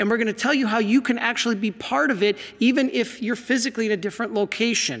 And we're going to tell you how you can actually be part of it, even if you're physically in a different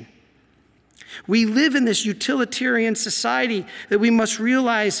location. We live in this utilitarian society that we must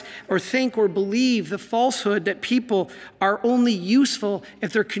realize or think or believe the falsehood that people are only useful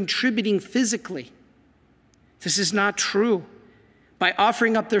if they're contributing physically. This is not true. By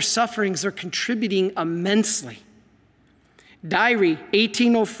offering up their sufferings, they're contributing immensely. Diary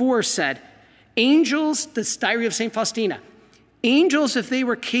 1804 said, angels, this diary of St. Faustina, angels, if they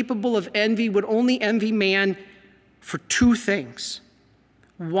were capable of envy, would only envy man for two things.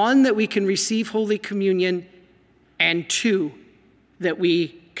 One, that we can receive Holy Communion, and two, that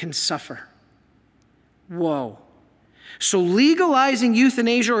we can suffer. Whoa. So legalizing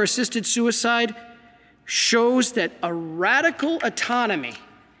euthanasia or assisted suicide shows that a radical autonomy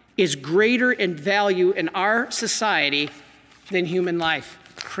is greater in value in our society than human life.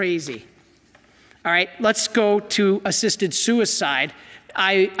 Crazy. All right, let's go to assisted suicide.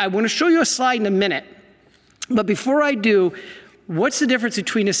 I want to show you a slide in a minute, but before I do, what's the difference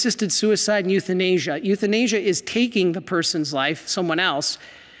between assisted suicide and euthanasia? Euthanasia is taking the person's life, someone else.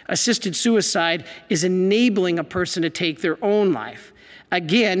 Assisted suicide is enabling a person to take their own life.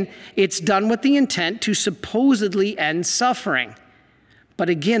 Again, it's done with the intent to supposedly end suffering. But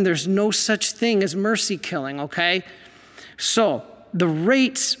again, there's no such thing as mercy killing, okay? So the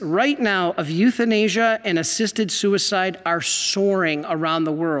rates right now of euthanasia and assisted suicide are soaring around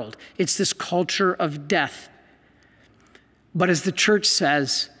the world. It's this culture of death. But as the church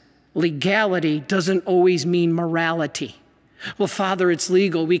says, legality doesn't always mean morality. Well, Father, it's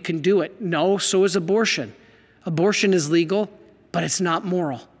legal, we can do it. No, so is abortion. Abortion is legal, but it's not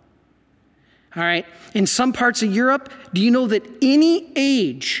moral. All right? In some parts of Europe, do you know that any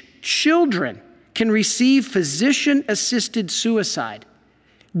age, children can receive physician-assisted suicide?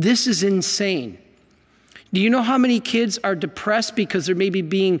 This is insane. Do you know how many kids are depressed because they're maybe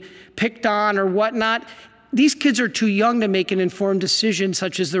being picked on or whatnot? These kids are too young to make an informed decision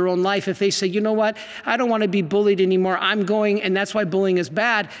such as their own life. If they say, you know what, I don't want to be bullied anymore, I'm going, and that's why bullying is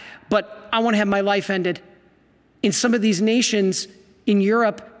bad, but I want to have my life ended. In some of these nations in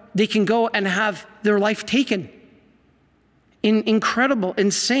Europe, they can go and have their life taken. Incredible,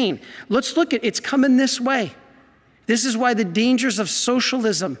 insane. Let's look at it's coming this way. This is why the dangers of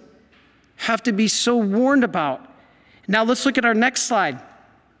socialism have to be so warned about. Now let's look at our next slide.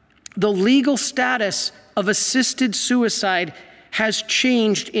 The legal status of assisted suicide has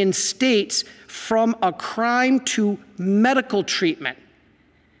changed in states from a crime to medical treatment.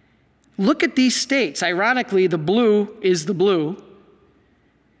 Look at these states. Ironically, the blue is the blue.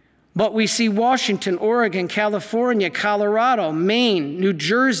 But we see Washington, Oregon, California, Colorado, Maine, New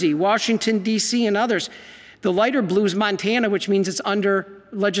Jersey, Washington, D.C., and others. The lighter blue is Montana, which means it's under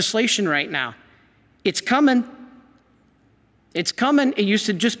legislation right now. It's coming. It's coming. It used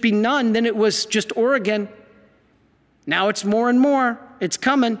to just be none. Then it was just Oregon. Now it's more and more. It's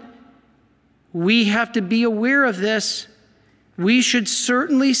coming. We have to be aware of this. We should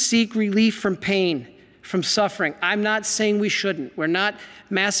certainly seek relief from pain, from suffering. I'm not saying we shouldn't. We're not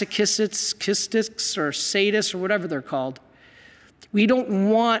masochists or sadists or whatever they're called. We don't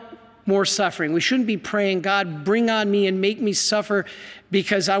want more suffering. We shouldn't be praying, God, bring on me and make me suffer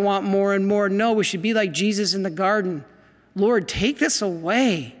because I want more and more. No, we should be like Jesus in the garden. Lord, take this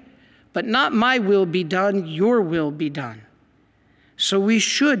away, but not my will be done, your will be done. So we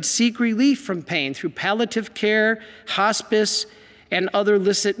should seek relief from pain through palliative care, hospice, and other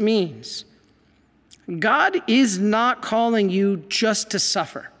licit means. God is not calling you just to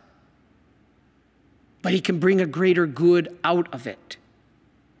suffer, but he can bring a greater good out of it.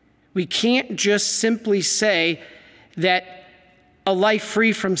 We can't just simply say that a life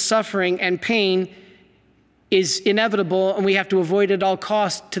free from suffering and pain is inevitable and we have to avoid at all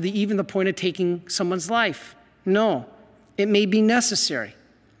costs to even the point of taking someone's life. No, it may be necessary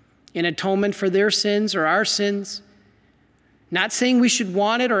in atonement for their sins or our sins. Not saying we should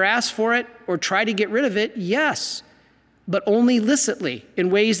want it or ask for it or try to get rid of it, yes, but only licitly in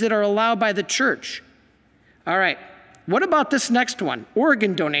ways that are allowed by the church. All right, what about this next one?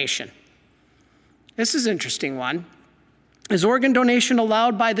 Organ donation. This is an interesting one. Is organ donation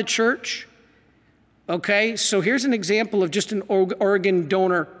allowed by the church? Okay, so here's an example of just an organ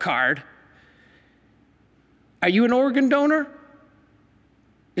donor card. Are you an organ donor?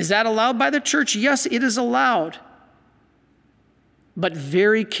 Is that allowed by the church? Yes, it is allowed. But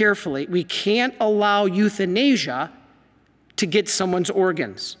very carefully, we can't allow euthanasia to get someone's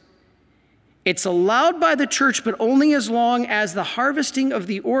organs. It's allowed by the church, but only as long as the harvesting of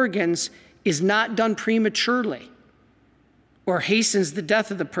the organs is not done prematurely or hastens the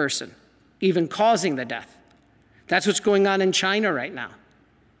death of the person, even causing the death. That's what's going on in China right now.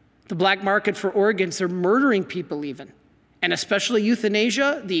 The black market for organs, they're murdering people even. And especially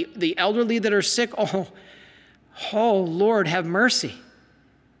euthanasia, the elderly that are sick, oh, Lord, have mercy.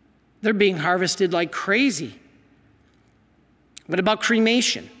 They're being harvested like crazy. What about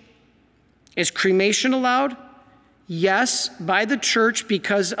cremation? Is cremation allowed? Yes, by the church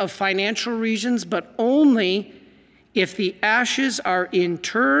because of financial reasons, but only if the ashes are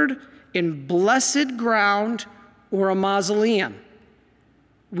interred in blessed ground or a mausoleum.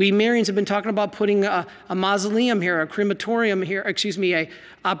 We Marians have been talking about putting a mausoleum here, a crematorium here, a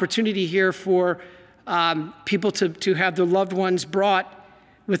opportunity here for people to have their loved ones brought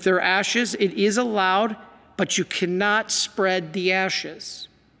with their ashes. It is allowed, but you cannot spread the ashes.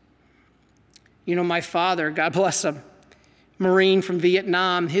 You know, my father, God bless him, Marine from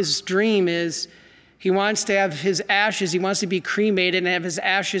Vietnam, his dream is he wants to have his ashes, he wants to be cremated and have his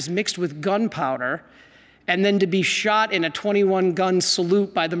ashes mixed with gunpowder and then to be shot in a 21-gun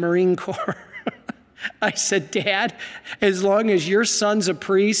salute by the Marine Corps. I said, Dad, as long as your son's a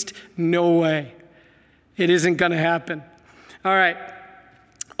priest, no way. It isn't going to happen. All right.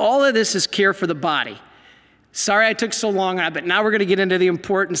 All of this is care for the body. Sorry I took so long on it, but now we're going to get into the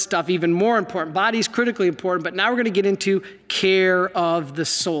important stuff, even more important. Body's critically important, but now we're going to get into care of the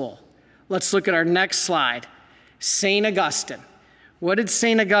soul. Let's look at our next slide. St. Augustine. What did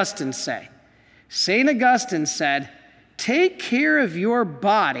St. Augustine say? St. Augustine said, take care of your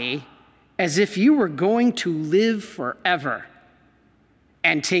body as if you were going to live forever,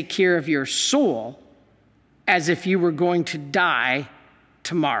 and take care of your soul as if you were going to die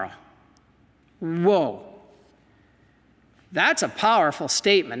tomorrow. Whoa. That's a powerful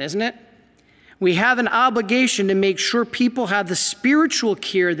statement, isn't it? We have an obligation to make sure people have the spiritual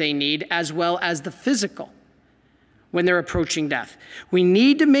care they need as well as the physical when they're approaching death. We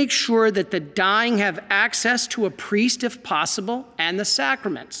need to make sure that the dying have access to a priest if possible and the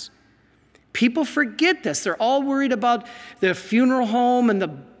sacraments. People forget this. They're all worried about the funeral home and the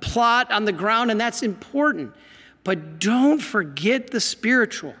plot on the ground, and that's important. But don't forget the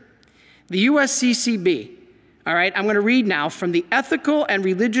spiritual. The USCCB, all right, I'm going to read now from the Ethical and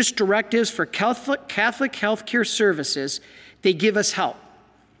Religious Directives for Catholic Healthcare Services, They give us help.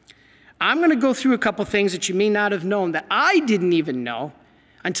 I'm going to go through a couple things that you may not have known that I didn't even know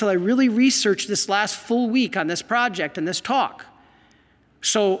until I really researched this last full week on this project and this talk.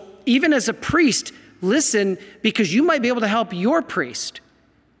 So even as a priest, listen, because you might be able to help your priest.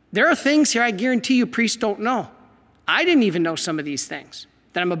 There are things here I guarantee you priests don't know. I didn't even know some of these things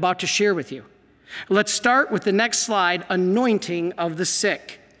that I'm about to share with you. Let's start with the next slide, anointing of the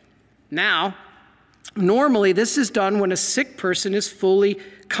sick. Now, normally this is done when a sick person is fully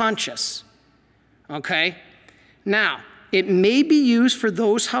conscious, okay? Now, it may be used for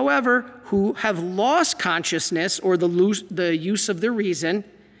those, however, who have lost consciousness or the use of their reason,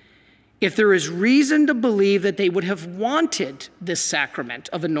 if there is reason to believe that they would have wanted this sacrament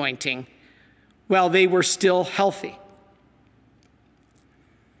of anointing while they were still healthy.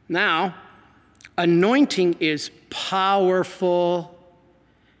 Now, anointing is powerful.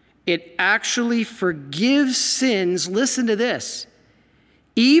 It actually forgives sins. Listen to this.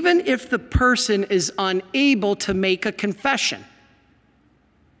 Even if the person is unable to make a confession.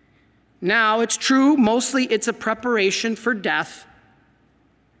 Now, it's true, mostly it's a preparation for death.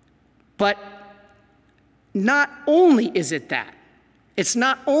 But not only is it that, it's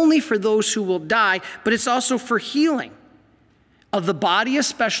not only for those who will die, but it's also for healing of the body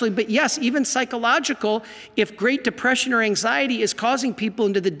especially, but yes, even psychological, if great depression or anxiety is causing people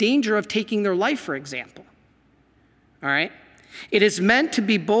into the danger of taking their life, for example. All right? It is meant to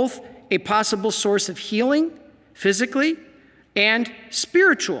be both a possible source of healing physically and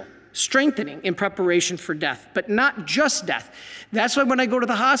spiritual strengthening in preparation for death, but not just death. That's why when I go to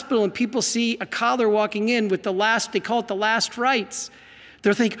the hospital and people see a collar walking in with they call it the last rites,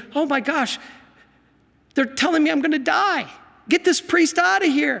 they're thinking, oh my gosh, they're telling me I'm going to die. Get this priest out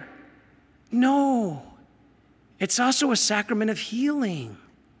of here. No, it's also a sacrament of healing,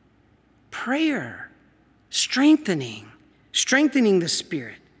 prayer, strengthening the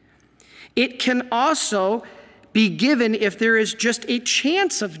spirit. It can also be given if there is just a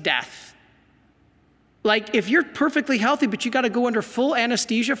chance of death. Like if you're perfectly healthy, but you got to go under full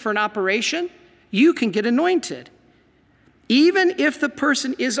anesthesia for an operation, you can get anointed. Even if the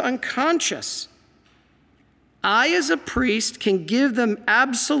person is unconscious, I as a priest can give them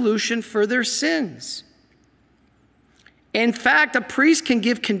absolution for their sins. In fact, a priest can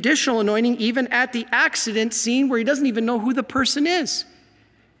give conditional anointing even at the accident scene where he doesn't even know who the person is.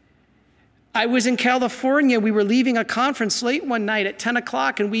 I was in California. We were leaving a conference late one night at 10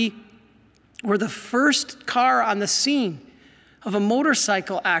 o'clock, and we were the first car on the scene of a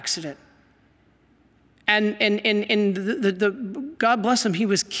motorcycle accident. And God bless him, he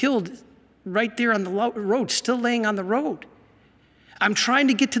was killed right there on the road, still laying on the road. I'm trying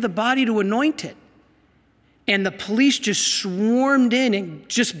to get to the body to anoint it. And the police just swarmed in and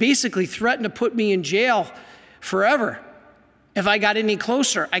just basically threatened to put me in jail forever if I got any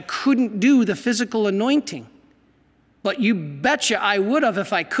closer. I couldn't do the physical anointing. But you betcha I would have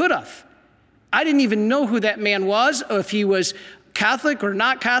if I could have. I didn't even know who that man was, or if he was Catholic or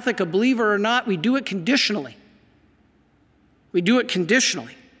not Catholic, a believer or not. We do it conditionally. We do it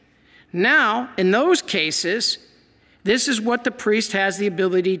conditionally. Now, in those cases, this is what the priest has the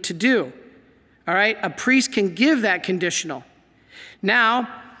ability to do. All right, a priest can give that conditional. Now,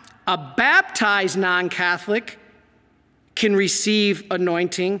 a baptized non-Catholic can receive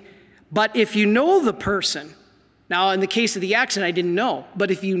anointing, but if you know the person, now in the case of the accident, I didn't know,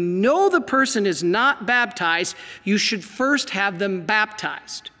 but if you know the person is not baptized, you should first have them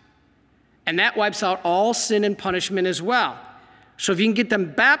baptized. And that wipes out all sin and punishment as well. So if you can get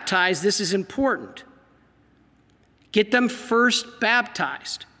them baptized, this is important. Get them first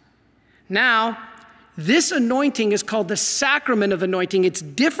baptized. Now, this anointing is called the sacrament of anointing. It's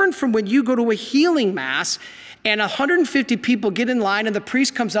different from when you go to a healing mass and 150 people get in line and the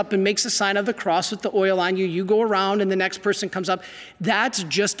priest comes up and makes a sign of the cross with the oil on you. You go around and the next person comes up. That's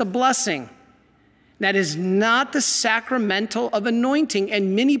just a blessing. That is not the sacramental of anointing,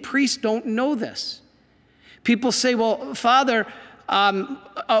 and many priests don't know this. People say, well, Father,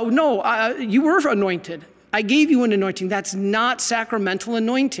 you were anointed. I gave you an anointing. That's not sacramental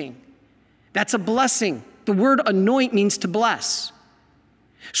anointing. That's a blessing. The word anoint means to bless.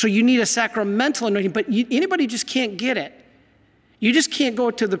 So you need a sacramental anointing, but anybody just can't get it. You just can't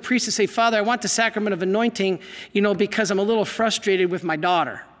go to the priest and say, Father, I want the sacrament of anointing, because I'm a little frustrated with my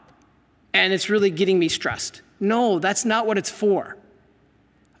daughter, and it's really getting me stressed. No, that's not what it's for.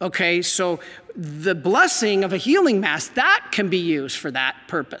 Okay, so the blessing of a healing mass, that can be used for that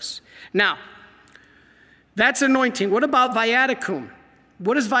purpose. Now, that's anointing. What about viaticum?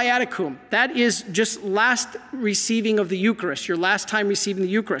 What is viaticum? That is just last receiving of the Eucharist, your last time receiving the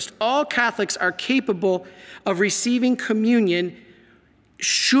Eucharist. All Catholics are capable of receiving communion,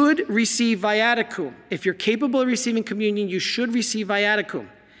 should receive viaticum. If you're capable of receiving communion, you should receive viaticum.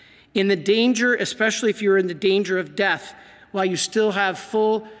 In the danger, especially if you're in the danger of death, while you still have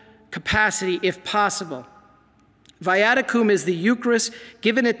full capacity if possible. Viaticum is the Eucharist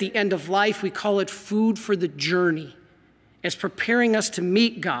given at the end of life. We call it food for the journey. It's preparing us to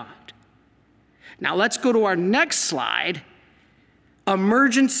meet God. Now let's go to our next slide,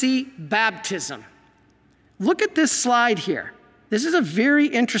 emergency baptism. Look at this slide here. This is a very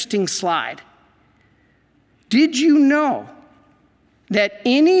interesting slide. Did you know that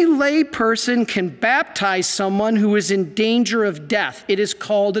any lay person can baptize someone who is in danger of death? It is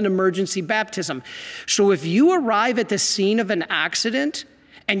called an emergency baptism. So if you arrive at the scene of an accident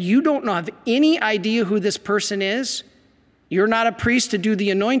and you don't have any idea who this person is, you're not a priest to do the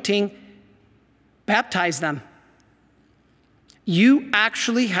anointing, baptize them. You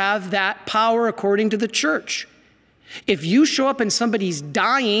actually have that power according to the church. If you show up and somebody's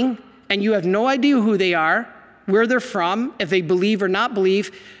dying and you have no idea who they are, where they're from, if they believe or not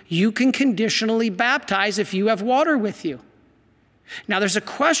believe, you can conditionally baptize if you have water with you. Now there's a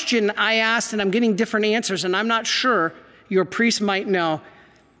question I asked and I'm getting different answers and I'm not sure, your priest might know.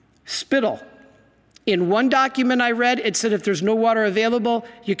 Spittle. In one document I read, it said if there's no water available,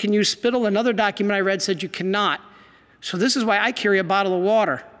 you can use spittle. Another document I read said you cannot. So this is why I carry a bottle of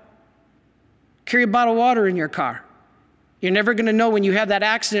water. Carry a bottle of water in your car. You're never going to know when you have that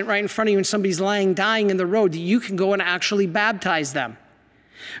accident right in front of you and somebody's lying, dying in the road, that you can go and actually baptize them.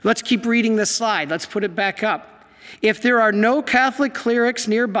 Let's keep reading this slide. Let's put it back up. If there are no Catholic clerics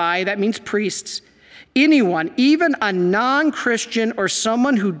nearby, that means priests, anyone, even a non-Christian or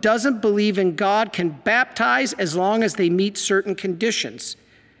someone who doesn't believe in God, can baptize as long as they meet certain conditions.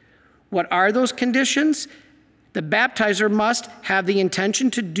 What are those conditions? The baptizer must have the intention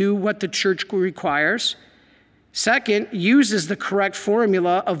to do what the church requires. Second, uses the correct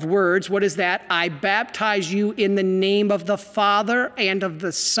formula of words. What is that? I baptize you in the name of the Father and of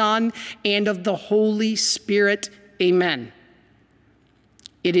the Son and of the Holy Spirit. Amen.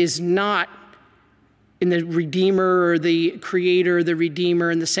 It is not in the Redeemer or the Creator, the Redeemer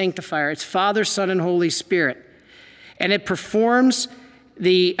and the Sanctifier. It's Father, Son, and Holy Spirit. And it performs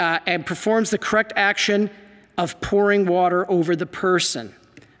the correct action of pouring water over the person.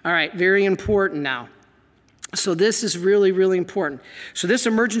 All right, very important now. So this is really, really important. So this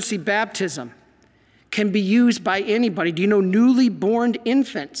emergency baptism can be used by anybody. Do you know newly born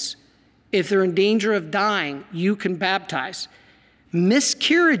infants, if they're in danger of dying, you can baptize.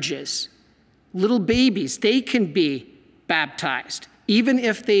 Miscarriages, little babies, they can be baptized. Even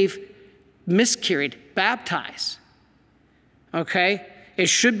if they've miscarried, baptize. Okay? It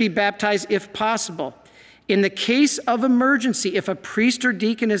should be baptized if possible. In the case of emergency, if a priest or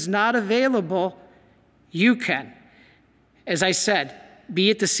deacon is not available, you can. As I said,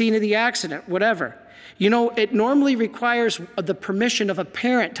 be at the scene of the accident, whatever. You know, it normally requires the permission of a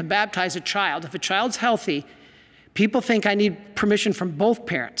parent to baptize a child. If a child's healthy, people think I need permission from both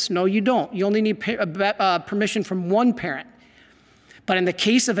parents. No, you don't. You only need permission from one parent. But in the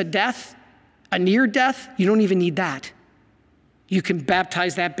case of a death, a near death, you don't even need that. You can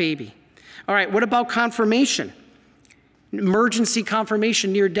baptize that baby. All right, what about confirmation? Emergency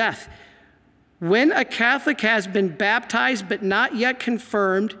confirmation near death. When a Catholic has been baptized but not yet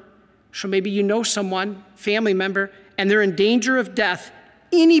confirmed, so maybe you know someone, family member, and they're in danger of death,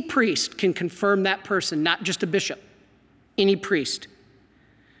 any priest can confirm that person, not just a bishop. Any priest.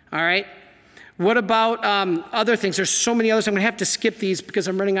 All right? What about other things? There's so many others. I'm going to have to skip these because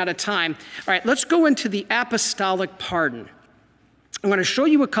I'm running out of time. All right, let's go into the apostolic pardon. I'm going to show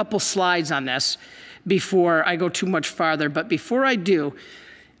you a couple slides on this before I go too much farther. But before I do,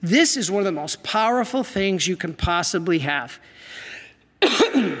 this is one of the most powerful things you can possibly have.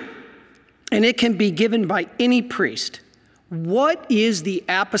 And it can be given by any priest. What is the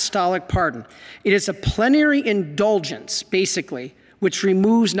apostolic pardon? It is a plenary indulgence, basically, which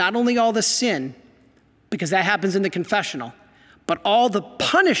removes not only all the sin, because that happens in the confessional, but all the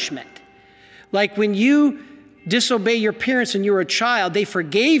punishment. Like when you disobey your parents when you were a child, they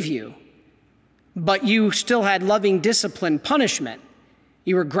forgave you, but you still had loving discipline punishment.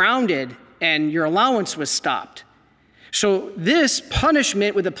 You were grounded and your allowance was stopped. So this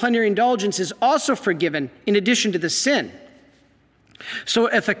punishment with the plenary indulgence is also forgiven in addition to the sin. So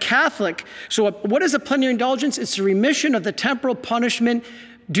if a Catholic, so what is a plenary indulgence? It's a remission of the temporal punishment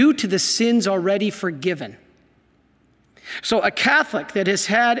due to the sins already forgiven. So a Catholic that has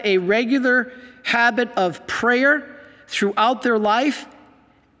had a regular habit of prayer throughout their life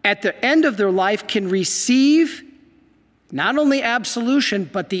at the end of their life can receive not only absolution,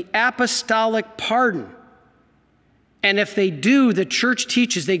 but the apostolic pardon. And if they do, the church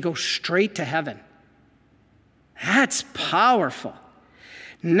teaches they go straight to heaven. That's powerful.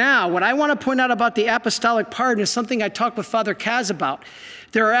 Now, what I want to point out about the apostolic pardon is something I talked with Father Kaz about.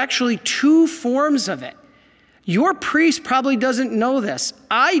 There are actually two forms of it. Your priest probably doesn't know this.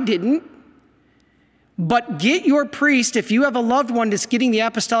 I didn't. But get your priest, if you have a loved one that's getting the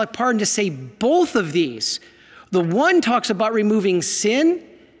apostolic pardon, to say both of these. The one talks about removing sin,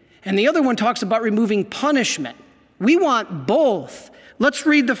 and the other one talks about removing punishment. We want both. Let's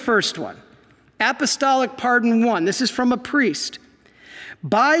read the first one. Apostolic pardon 1. This is from a priest.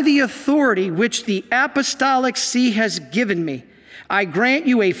 By the authority which the apostolic see has given me, I grant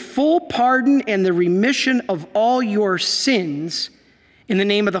you a full pardon and the remission of all your sins in the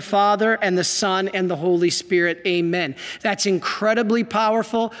name of the Father and the Son and the Holy Spirit. Amen. That's incredibly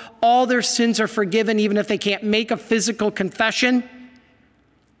powerful. All their sins are forgiven even if they can't make a physical confession.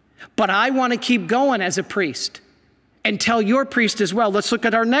 But I want to keep going as a priest and tell your priest as well. Let's look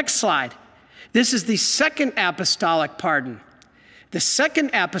at our next slide. This is the second apostolic pardon. The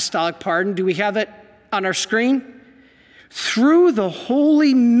second apostolic pardon, do we have it on our screen? Through the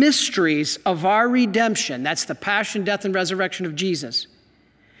holy mysteries of our redemption, that's the passion, death, and resurrection of Jesus,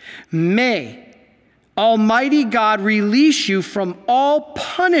 may Almighty God release you from all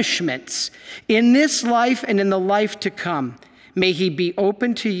punishments in this life and in the life to come. May he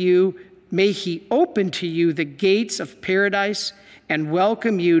open to you the gates of paradise and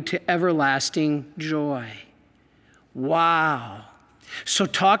welcome you to everlasting joy. Wow. So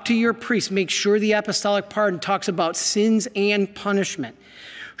talk to your priest. Make sure the apostolic pardon talks about sins and punishment.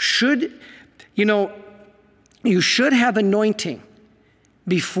 You should have anointing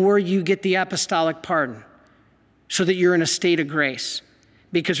before you get the apostolic pardon so that you're in a state of grace.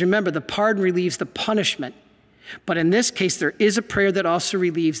 Because remember, the pardon relieves the punishment. But in this case, there is a prayer that also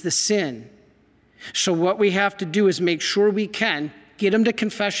relieves the sin. So what we have to do is make sure we can get them to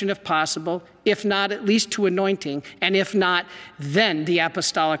confession if possible, if not, at least to anointing, and if not, then the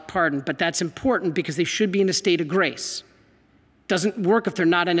apostolic pardon. But that's important because they should be in a state of grace. Doesn't work if they're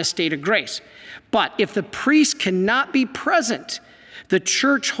not in a state of grace. But if the priest cannot be present, the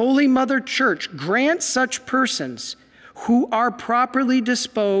church, Holy Mother Church, grants such persons who are properly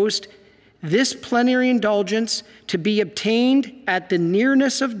disposed this plenary indulgence to be obtained at the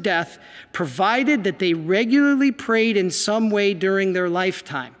nearness of death, provided that they regularly prayed in some way during their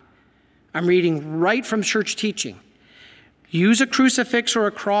lifetime. I'm reading right from church teaching. Use a crucifix or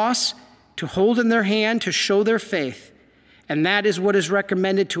a cross to hold in their hand to show their faith, and that is what is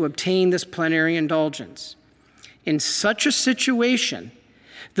recommended to obtain this plenary indulgence. In such a situation,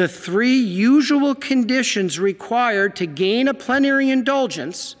 the three usual conditions required to gain a plenary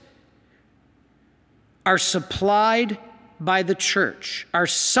indulgence are supplied by the church, are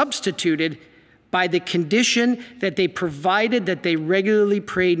substituted by the condition that they provided that they regularly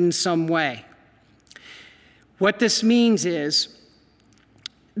prayed in some way. What this means is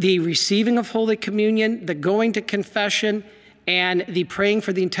the receiving of Holy Communion, the going to confession, and the praying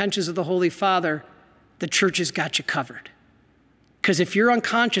for the intentions of the Holy Father, the church has got you covered. Because if you're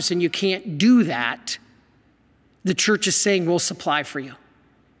unconscious and you can't do that, the church is saying we'll supply for you.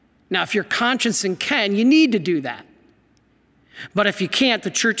 Now, if you're conscious and can, you need to do that. But if you can't,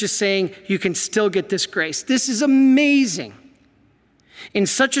 the church is saying you can still get this grace. This is amazing. In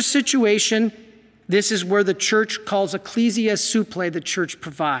such a situation, this is where the church calls ecclesia supple, the church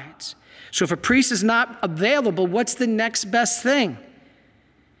provides. So if a priest is not available, what's the next best thing?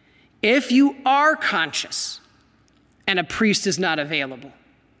 If you are conscious and a priest is not available,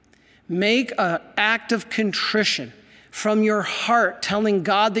 make an act of contrition from your heart, telling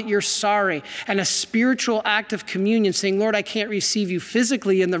God that you're sorry, and a spiritual act of communion, saying, Lord, I can't receive you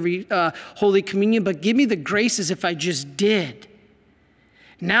physically in the Holy Communion, but give me the grace as if I just did.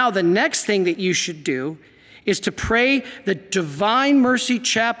 Now, the next thing that you should do is to pray the Divine Mercy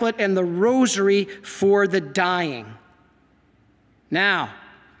Chaplet and the Rosary for the dying. Now,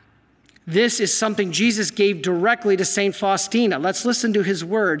 this is something Jesus gave directly to St. Faustina. Let's listen to his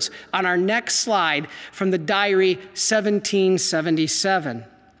words on our next slide from the diary 1777.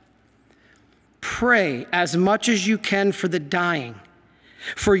 Pray as much as you can for the dying.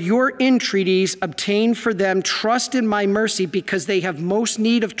 For your entreaties obtain for them trust in my mercy, because they have most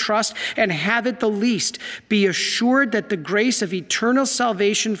need of trust and have it the least. Be assured that the grace of eternal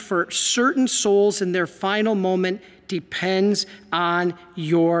salvation for certain souls in their final moment depends on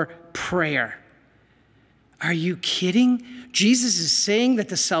your prayer. Are you kidding? Jesus is saying that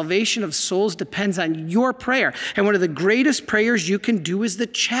the salvation of souls depends on your prayer. And one of the greatest prayers you can do is the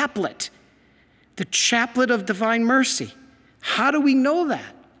chaplet of divine mercy. How do we know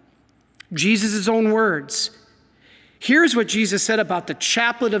that? Jesus' own words. Here's what Jesus said about the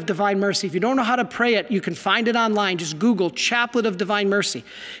chaplet of divine mercy. If you don't know how to pray it, you can find it online. Just Google chaplet of divine mercy.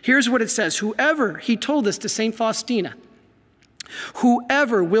 Here's what it says. Whoever, he told this to St. Faustina,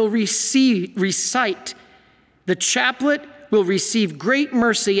 whoever will recite the chaplet will receive great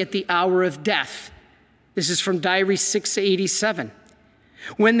mercy at the hour of death. This is from Diary 687.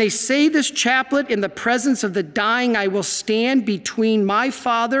 When they say this chaplet in the presence of the dying, I will stand between my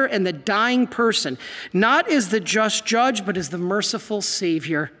Father and the dying person, not as the just judge, but as the merciful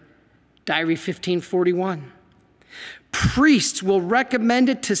Savior. Diary 1541. Priests will recommend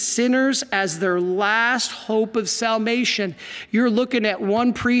it to sinners as their last hope of salvation. You're looking at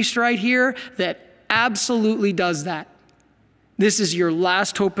one priest right here that absolutely does that. This is your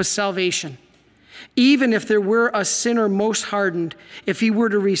last hope of salvation. Even if there were a sinner most hardened, if he were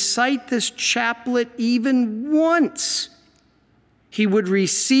to recite this chaplet even once, he would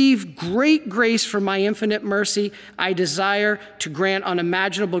receive great grace from my infinite mercy. I desire to grant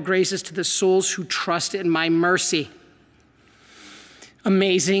unimaginable graces to the souls who trust in my mercy.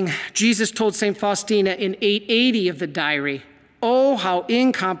 Amazing. Jesus told St. Faustina in 880 of the diary, oh, how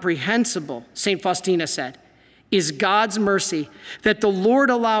incomprehensible, St. Faustina said, is God's mercy that the Lord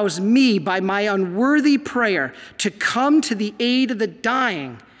allows me by my unworthy prayer to come to the aid of the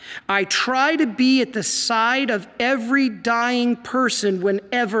dying. I try to be at the side of every dying person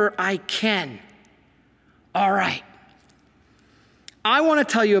whenever I can. All right. I want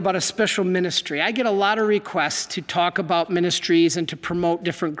to tell you about a special ministry. I get a lot of requests to talk about ministries and to promote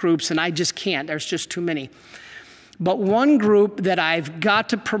different groups, and I just can't. There's just too many. But one group that I've got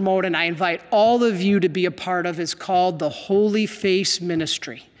to promote, and I invite all of you to be a part of, is called the Holy Face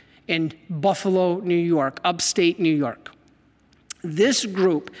Ministry in Buffalo, New York, upstate New York. This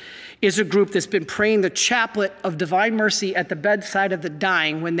group is a group that's been praying the chaplet of divine mercy at the bedside of the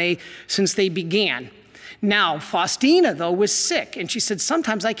dying since they began. Now, Faustina, though, was sick, and she said,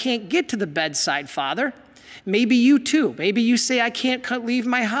 sometimes I can't get to the bedside, Father. Maybe you too. Maybe you say, I can't leave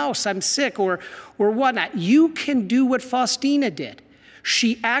my house, I'm sick, or whatnot. You can do what Faustina did.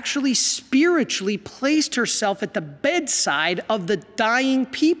 She actually spiritually placed herself at the bedside of the dying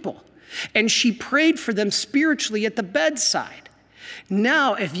people, and she prayed for them spiritually at the bedside.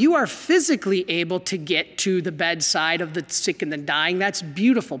 Now, if you are physically able to get to the bedside of the sick and the dying, that's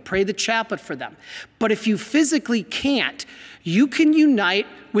beautiful. Pray the chaplet for them. But if you physically can't, you can unite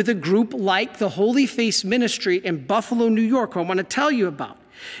with a group like the Holy Face Ministry in Buffalo, New York, who I want to tell you about.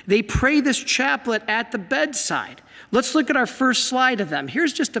 They pray this chaplet at the bedside. Let's look at our first slide of them.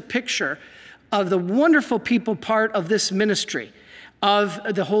 Here's just a picture of the wonderful people part of this ministry of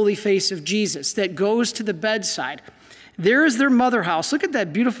the Holy Face of Jesus that goes to the bedside. There is their mother house. Look at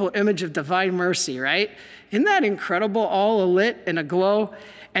that beautiful image of divine mercy, right? Isn't that incredible? All alit and aglow.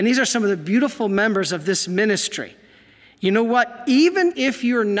 And these are some of the beautiful members of this ministry. You know what? Even if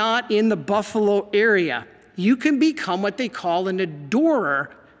you're not in the Buffalo area, you can become what they call an adorer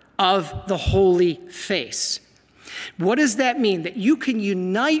of the Holy Face. What does that mean? That you can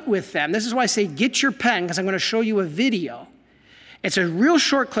unite with them. This is why I say get your pen, because I'm going to show you a video. It's a real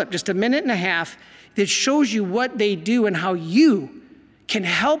short clip, just a minute and a half, that shows you what they do and how you can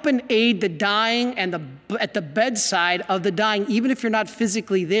help and aid the dying and at the bedside of the dying, even if you're not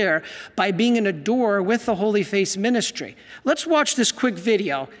physically there, by being an adorer with the Holy Face Ministry. Let's watch this quick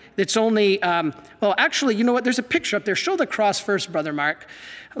video that's only, well, actually, you know what? There's a picture up there. Show the cross first, Brother Mark.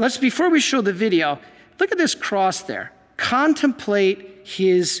 Before we show the video, look at this cross there. Contemplate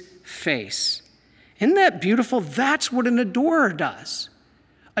his face. Isn't that beautiful? That's what an adorer does.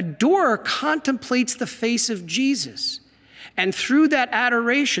 Adorer contemplates the face of Jesus. And through that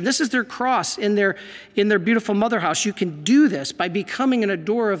adoration, this is their cross in their beautiful mother house. You can do this by becoming an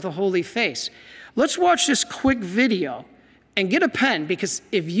adorer of the Holy Face. Let's watch this quick video and get a pen, because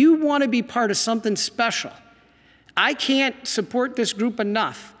if you want to be part of something special, I can't support this group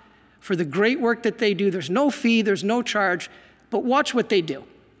enough for the great work that they do. There's no fee, there's no charge, but watch what they do.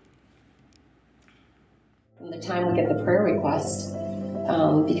 From the time we get the prayer request,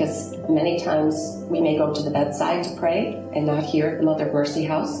 because many times we may go to the bedside to pray and not here at the Mother of Mercy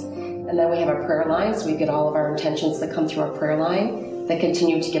House. And then we have our prayer line, so we get all of our intentions that come through our prayer line that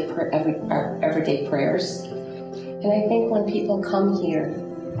continue to get our everyday prayers. And I think when people come here,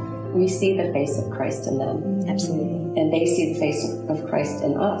 we see the face of Christ in them. Absolutely. And they see the face of Christ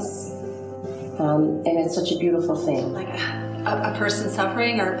in us. And it's such a beautiful thing. Like a person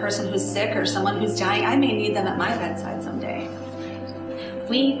suffering or a person who's sick or someone who's dying. I may need them at my bedside someday.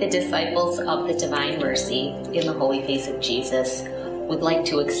 We, the disciples of the Divine Mercy in the Holy Face of Jesus, would like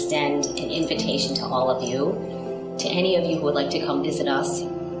to extend an invitation to all of you, to any of you who would like to come visit us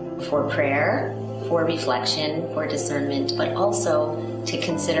for prayer, for reflection, for discernment, but also to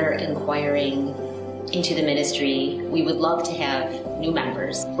consider inquiring into the ministry. We would love to have new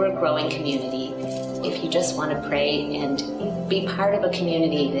members. We're a growing community. If you just want to pray and be part of a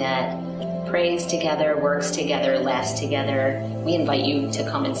community that prays together, works together, laughs together, we invite you to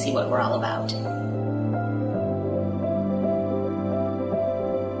come and see what we're all about.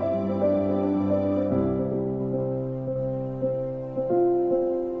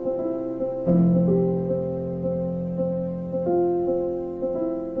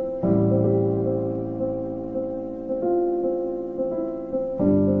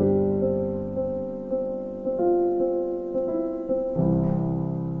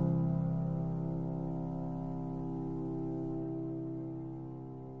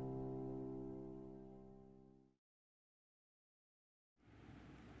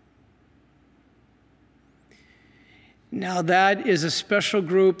 Now that is a special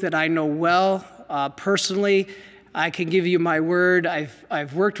group that I know well personally. I can give you my word.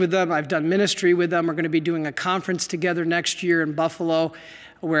 I've worked with them. I've done ministry with them. We're going to be doing a conference together next year in Buffalo.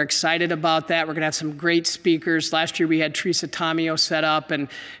 We're excited about that. We're going to have some great speakers. Last year we had Teresa Tomeo set up, and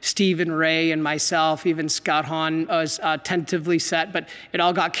Stephen Ray and myself, even Scott Hahn was tentatively set, but it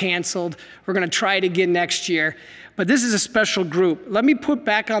all got canceled. We're going to try it again next year. But this is a special group. Let me put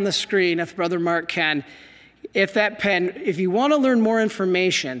back on the screen, if Brother Mark can, if you want to learn more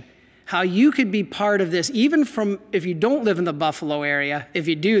information, how you could be part of this, even from if you don't live in the Buffalo area. If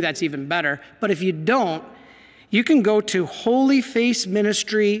you do, that's even better. But if you don't, you can go to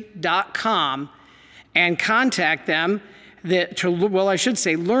holyfaceministry.com and contact them,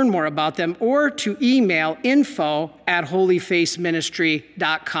 learn more about them, or to email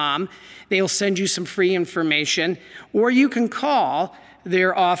info@holyfaceministry.com. They'll send you some free information, or you can call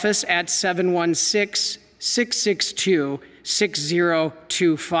their office at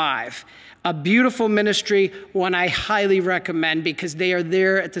 716-662-6025. A beautiful ministry, one I highly recommend because they are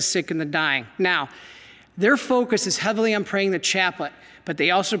there at the sick and the dying. Now, their focus is heavily on praying the chaplet, but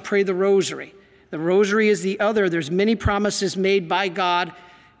they also pray the rosary. The rosary is the other. There's many promises made by God,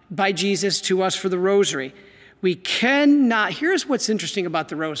 by Jesus to us for the rosary. We cannot, here's what's interesting about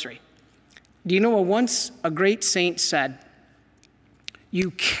the rosary. Do you know what once a great saint said?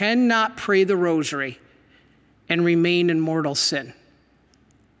 You cannot pray the rosary and remain in mortal sin.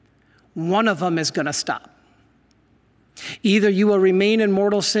 One of them is going to stop. Either you will remain in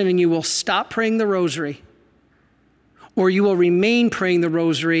mortal sin and you will stop praying the rosary, or you will remain praying the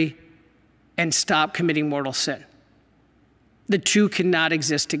rosary and stop committing mortal sin. The two cannot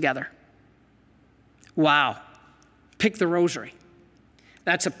exist together. Wow. Pick the rosary.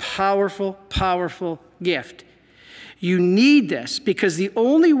 That's a powerful, powerful gift. You need this because the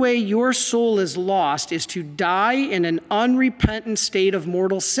only way your soul is lost is to die in an unrepentant state of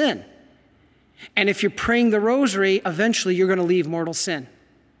mortal sin. And if you're praying the rosary, eventually you're going to leave mortal sin.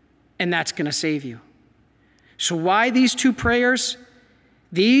 And that's going to save you. So why these two prayers?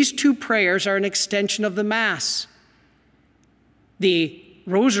 These two prayers are an extension of the Mass. The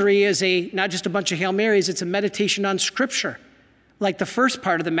rosary is not just a bunch of Hail Marys, it's a meditation on Scripture. Like the first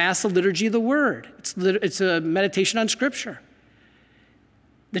part of the Mass, the Liturgy of the Word. It's a meditation on Scripture.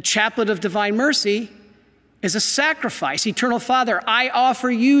 The Chaplet of Divine Mercy is a sacrifice. Eternal Father, I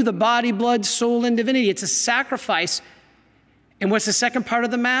offer you the body, blood, soul, and divinity. It's a sacrifice. And what's the second part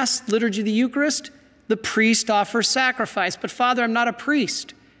of the Mass? Liturgy of the Eucharist? The priest offers sacrifice. But Father, I'm not a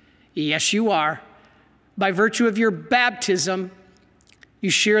priest. Yes, you are. By virtue of your baptism, you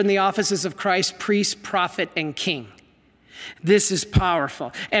share in the offices of Christ, priest, prophet, and king. This is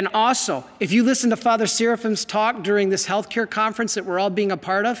powerful. And also, if you listen to Father Seraphim's talk during this healthcare conference that we're all being a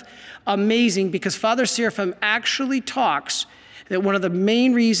part of, amazing, because Father Seraphim actually talks that one of the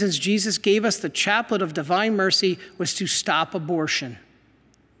main reasons Jesus gave us the Chaplet of Divine Mercy was to stop abortion.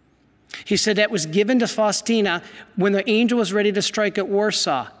 He said that was given to Faustina when the angel was ready to strike at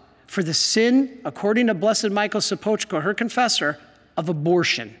Warsaw for the sin, according to Blessed Michael Sopoćko, her confessor, of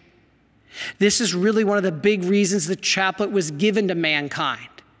abortion. This is really one of the big reasons the chaplet was given to mankind.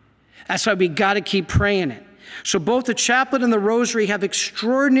 That's why we got to keep praying it. So both the chaplet and the rosary have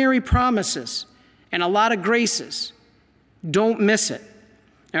extraordinary promises and a lot of graces. Don't miss it.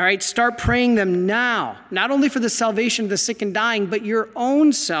 All right, start praying them now, not only for the salvation of the sick and dying, but your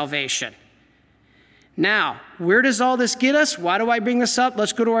own salvation. Now, where does all this get us? Why do I bring this up?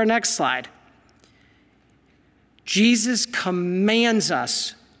 Let's go to our next slide. Jesus commands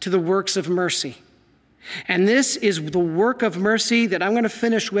us to the works of mercy. And this is the work of mercy that I'm going to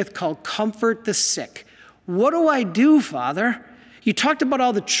finish with, called comfort the sick. What do I do, Father? You talked about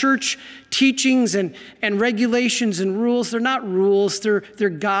all the church teachings and regulations and rules. They're not rules, they're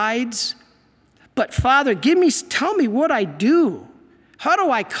guides. But Father, tell me what I do. How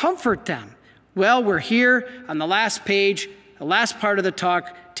do I comfort them? Well, we're here on the last page, the last part of the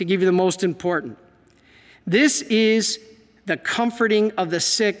talk, to give you the most important. This is the comforting of the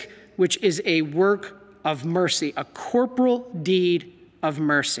sick, which is a work of mercy, a corporal deed of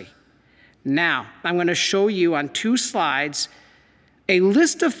mercy. Now, I'm going to show you on 2 slides a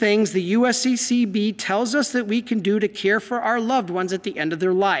list of things the USCCB tells us that we can do to care for our loved ones at the end of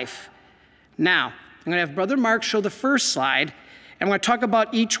their life. Now, I'm going to have Brother Mark show the first slide, and I'm going to talk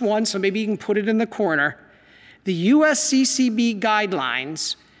about each one, so maybe you can put it in the corner. The USCCB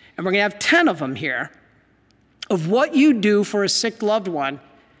guidelines, and we're going to have 10 of them here, of what you do for a sick loved one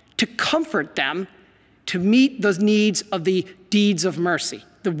to comfort them, to meet the needs of the deeds of mercy,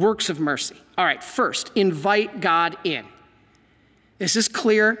 the works of mercy. All right, first, invite God in. This is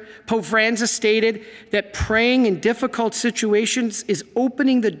clear. Pope Francis stated that praying in difficult situations is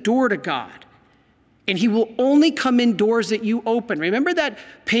opening the door to God, and he will only come in doors that you open. Remember that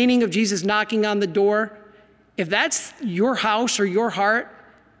painting of Jesus knocking on the door? If that's your house or your heart,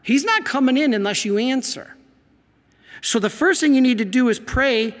 he's not coming in unless you answer. So the first thing you need to do is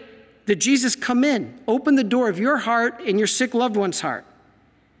pray that Jesus come in, open the door of your heart and your sick loved one's heart.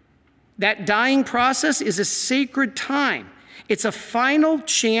 That dying process is a sacred time. It's a final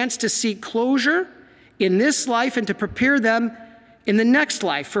chance to seek closure in this life and to prepare them in the next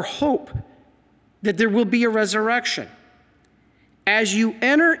life for hope that there will be a resurrection. As you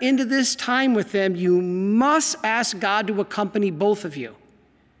enter into this time with them, you must ask God to accompany both of you.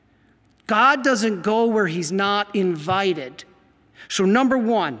 God doesn't go where he's not invited. So number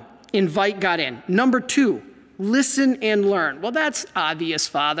 1, invite God in. Number 2, listen and learn. Well, that's obvious,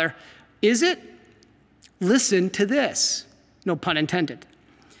 Father. Is it? Listen to this. No pun intended.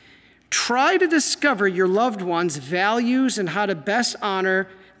 Try to discover your loved one's values and how to best honor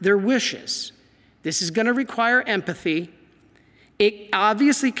their wishes. This is going to require empathy. It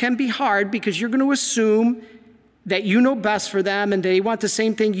obviously can be hard because you're going to assume that you know best for them and they want the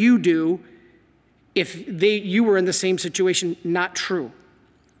same thing you do if you were in the same situation. Not true.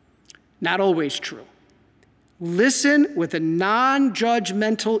 Not always true. Listen with a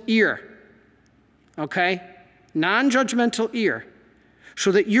non-judgmental ear, okay? Non-judgmental ear,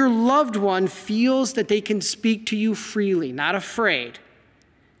 so that your loved one feels that they can speak to you freely, not afraid.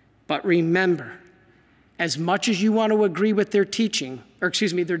 But remember, as much as you want to agree with their teaching,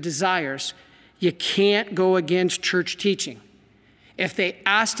 their desires, you can't go against church teaching. If they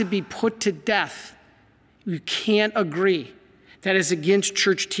ask to be put to death, you can't agree. That is against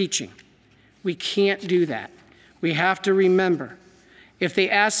church teaching. We can't do that. We have to remember, if they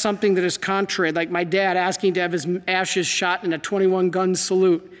ask something that is contrary, like my dad asking to have his ashes shot in a 21-gun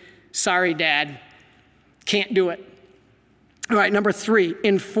salute, sorry, Dad, can't do it. All right, number 3,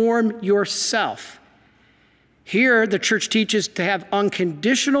 inform yourself. Here, the church teaches to have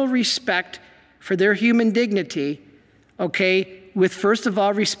unconditional respect for their human dignity, okay, with first of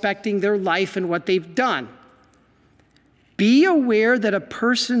all respecting their life and what they've done. Be aware that a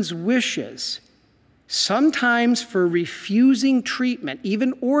person's wishes, sometimes for refusing treatment,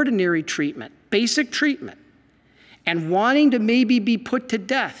 even ordinary treatment, basic treatment, and wanting to maybe be put to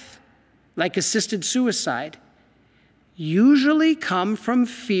death, like assisted suicide, usually come from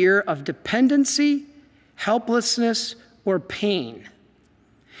fear of dependency, helplessness, or pain.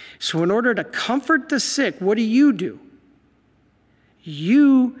 So in order to comfort the sick, what do?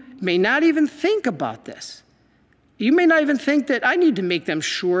 You may not even think about this. You may not even think that I need to make them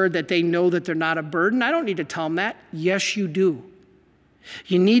sure that they know that they're not a burden. I don't need to tell them that. Yes, you do.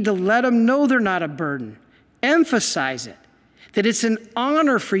 You need to let them know they're not a burden. Emphasize it, that it's an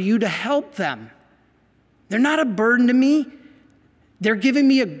honor for you to help them. They're not a burden to me. They're giving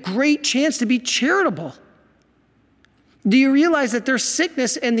me a great chance to be charitable. Do you realize that their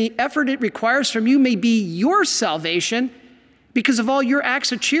sickness and the effort it requires from you may be your salvation because of all your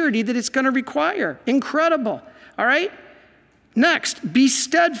acts of charity that it's going to require? Incredible. All right? Next, be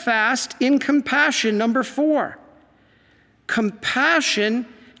steadfast in compassion. Number 4. Compassion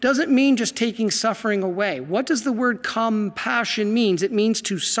doesn't mean just taking suffering away. What does the word compassion mean? It means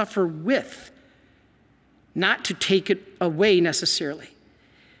to suffer with, not to take it away necessarily.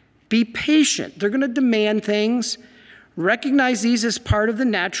 Be patient. They're going to demand things. Recognize these as part of the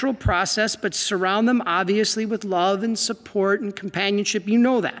natural process, but surround them obviously with love and support and companionship. You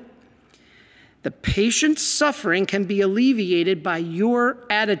know that. The patient's suffering can be alleviated by your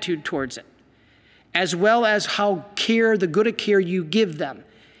attitude towards it, as well as the good of care you give them,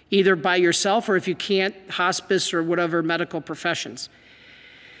 either by yourself or if you can't, hospice or whatever medical professions.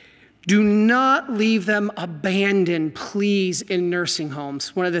 Do not leave them abandoned, please, in nursing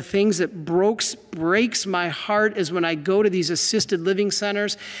homes. One of the things that breaks my heart is when I go to these assisted living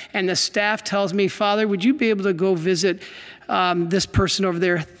centers and the staff tells me, Father, would you be able to go visit this person over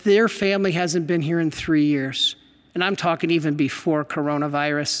there? Their family hasn't been here in 3 years. And I'm talking even before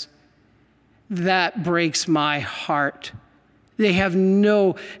coronavirus. That breaks my heart. They have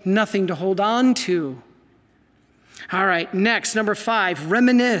nothing to hold on to. All right, next, number 5,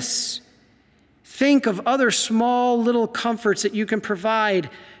 reminisce. Think of other small little comforts that you can provide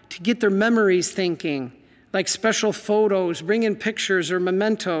to get their memories thinking, like special photos, bring in pictures or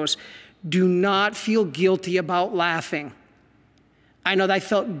mementos. Do not feel guilty about laughing. I know that I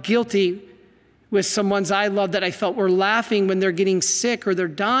felt guilty with some ones I love that I felt were laughing when they're getting sick or they're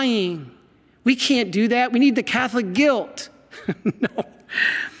dying. We can't do that. We need the Catholic guilt. No.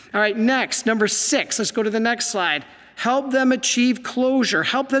 All right, next, number 6. Let's go to the next slide. Help them achieve closure.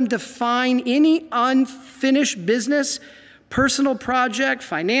 Help them define any unfinished business, personal project,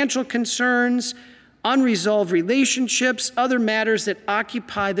 financial concerns, unresolved relationships, other matters that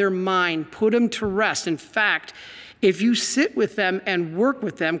occupy their mind. Put them to rest. In fact, if you sit with them and work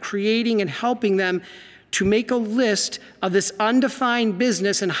with them, creating and helping them to make a list of this undefined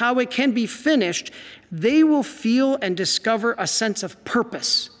business and how it can be finished, they will feel and discover a sense of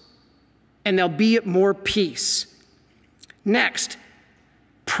purpose, and they'll be at more peace. Next,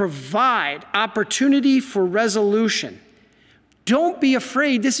 provide opportunity for resolution. Don't be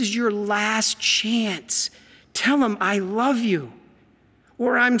afraid. This is your last chance. Tell them, I love you,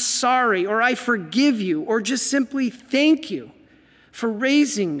 or I'm sorry, or I forgive you, or just simply thank you for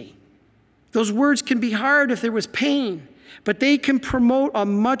raising me. Those words can be hard if there was pain, but they can promote a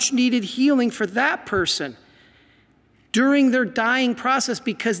much-needed healing for that person during their dying process,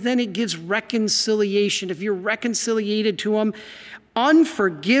 because then it gives reconciliation. If you're reconciliated to them,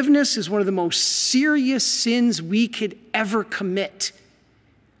 unforgiveness is one of the most serious sins we could ever commit.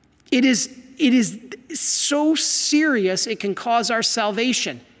 It is so serious it can cause our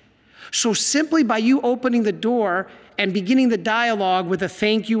salvation. So simply by you opening the door and beginning the dialogue with a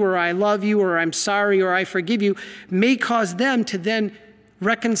thank you, or I love you, or I'm sorry, or I forgive you, may cause them to then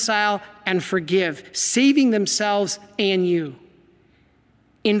reconcile and forgive, saving themselves and you.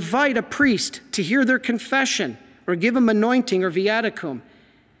 Invite a priest to hear their confession or give them anointing or viaticum.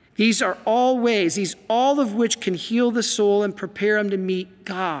 These are all ways, all of which can heal the soul and prepare them to meet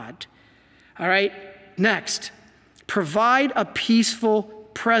God. All right, next, provide a peaceful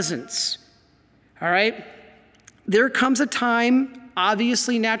presence. All right, there comes a time,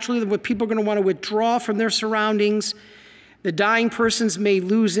 obviously, naturally, when people are going to want to withdraw from their surroundings. The dying persons may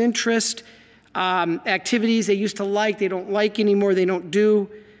lose interest. Activities they used to like, they don't like anymore, they don't do.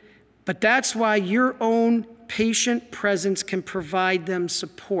 But that's why your own patient presence can provide them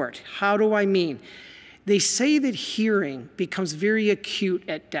support. How do I mean? They say that hearing becomes very acute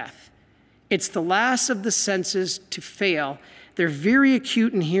at death. It's the last of the senses to fail. They're very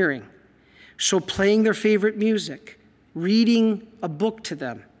acute in hearing. So playing their favorite music, reading a book to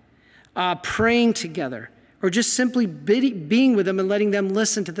them, praying together, or just simply being with them and letting them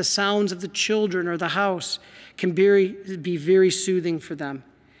listen to the sounds of the children or the house can be very soothing for them.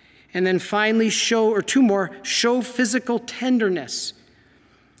 And then finally, show physical tenderness.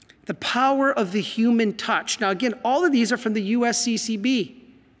 The power of the human touch. Now again, all of these are from the USCCB.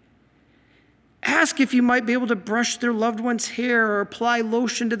 Ask if you might be able to brush their loved one's hair or apply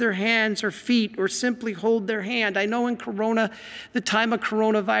lotion to their hands or feet or simply hold their hand. I know in the time of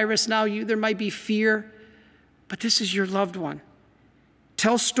coronavirus now, there might be fear, but this is your loved one.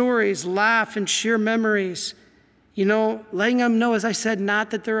 Tell stories, laugh, and share memories. Letting them know, as I said, not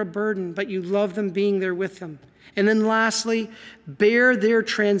that they're a burden, but you love them being there with them. And then lastly, bear their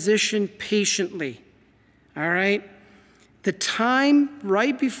transition patiently. All right? The time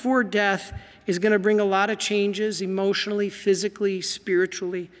right before death is going to bring a lot of changes emotionally, physically,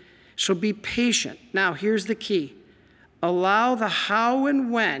 spiritually. So be patient. Now, here's the key. Allow the how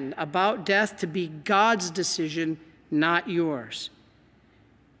and when about death to be God's decision, not yours.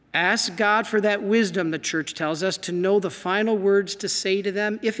 Ask God for that wisdom, the church tells us, to know the final words to say to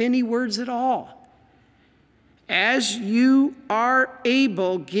them, if any words at all. As you are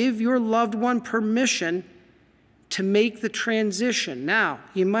able, give your loved one permission to make the transition. Now,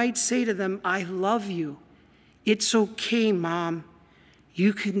 you might say to them, I love you. It's okay, Mom.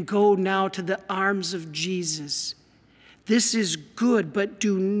 You can go now to the arms of Jesus. This is good, but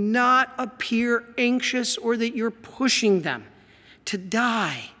do not appear anxious or that you're pushing them to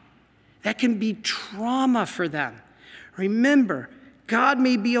die. That can be trauma for them. Remember, God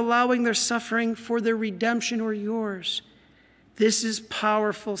may be allowing their suffering for their redemption or yours. This is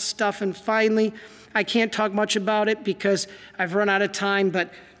powerful stuff. And finally, I can't talk much about it because I've run out of time,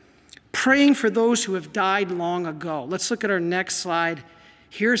 but praying for those who have died long ago. Let's look at our next slide.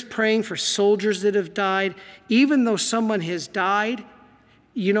 Here's praying for soldiers that have died. Even though someone has died,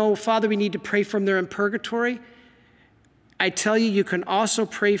 you know, Father, we need to pray for them. They're in purgatory. I tell you, you can also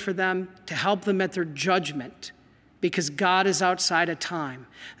pray for them to help them at their judgment, because God is outside of time.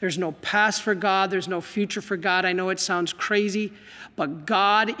 There's no past for God. There's no future for God. I know it sounds crazy, but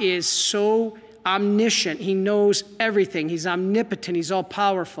God is so omniscient. He knows everything. He's omnipotent. He's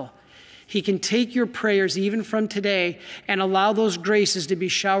all-powerful. He can take your prayers even from today and allow those graces to be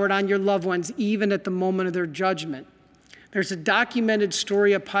showered on your loved ones even at the moment of their judgment. There's a documented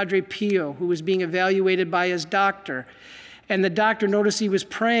story of Padre Pio who was being evaluated by his doctor. And the doctor noticed he was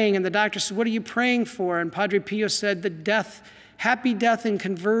praying, and the doctor said, "What are you praying for?" And Padre Pio said, "The death, happy death and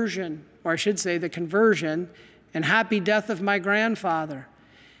conversion," or I should say the conversion and happy death of my grandfather.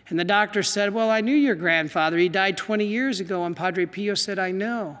 And the doctor said, "Well, I knew your grandfather. He died 20 years ago." And Padre Pio said, "I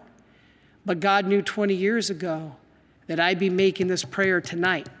know. But God knew 20 years ago that I'd be making this prayer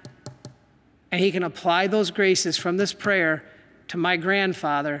tonight. And he can apply those graces from this prayer to my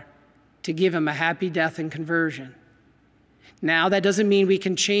grandfather to give him a happy death and conversion." Now, that doesn't mean we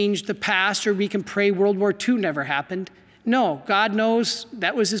can change the past or we can pray World War II never happened. No, God knows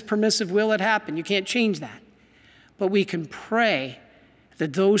that was his permissive will, it happened. You can't change that. But we can pray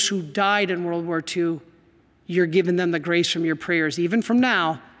that those who died in World War II, you're giving them the grace from your prayers, even from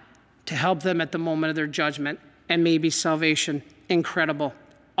now, to help them at the moment of their judgment and maybe salvation. Incredible.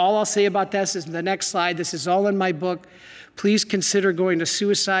 All I'll say about this is the next slide. This is all in my book. Please consider going to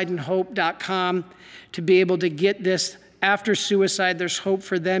suicideandhope.com to be able to get this. After suicide, there's hope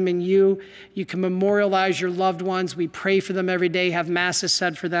for them and you. You can memorialize your loved ones. We pray for them every day, have masses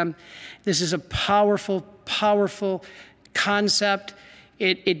said for them. This is a powerful, powerful concept.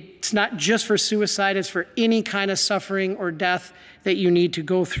 It's not just for suicide, it's for any kind of suffering or death that you need to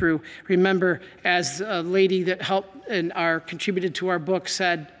go through. Remember, as a lady that helped and contributed to our book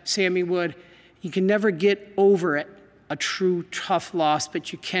said, Sammy Wood, you can never get over it, a true tough loss,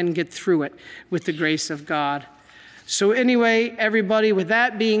 but you can get through it with the grace of God. So anyway, everybody, with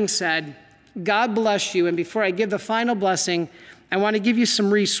that being said, God bless you. And before I give the final blessing, I want to give you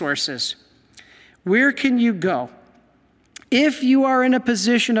some resources. Where can you go? If you are in a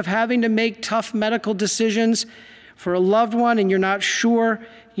position of having to make tough medical decisions for a loved one and you're not sure,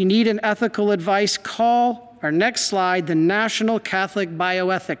 you need an ethical advice, call our next slide, the National Catholic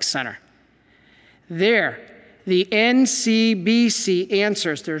Bioethics Center. There, the NCBC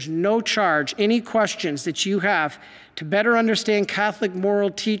answers, there's no charge, any questions that you have to better understand Catholic moral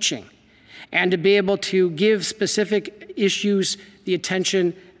teaching and to be able to give specific issues the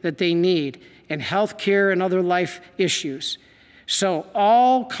attention that they need in healthcare and other life issues. So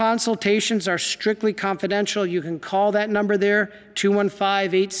all consultations are strictly confidential. You can call that number there,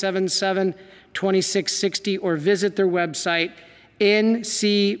 215-877-2660, or visit their website,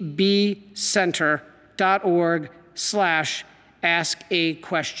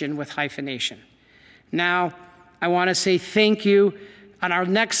 ncbcenter.org/ask-a-question with hyphenation. Now, I want to say thank you on our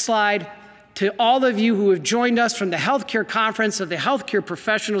next slide to all of you who have joined us from the Healthcare Conference of the Healthcare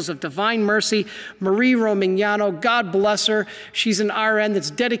Professionals of Divine Mercy. Marie Romignano, God bless her. She's an RN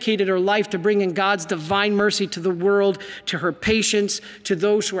that's dedicated her life to bringing God's divine mercy to the world, to her patients, to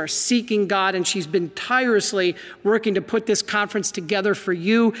those who are seeking God, and she's been tirelessly working to put this conference together for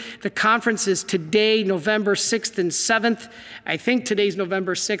you. The conference is today, November 6th and 7th. I think today's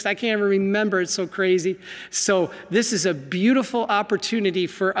November 6th. I can't even remember. It's so crazy. So this is a beautiful opportunity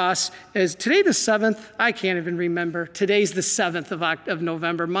for us. Is today the 7th? I can't even remember. Today's the 7th of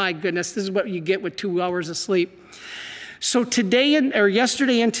November. My goodness, this is what you get with 2 hours of sleep. So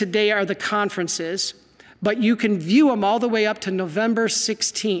yesterday and today are the conferences, but you can view them all the way up to November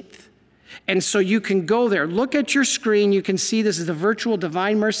 16th. And so you can go there. Look at your screen. You can see this is the virtual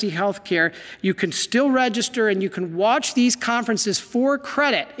Divine Mercy Healthcare. You can still register and you can watch these conferences for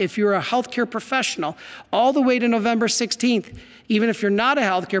credit if you're a healthcare professional all the way to November 16th. Even if you're not a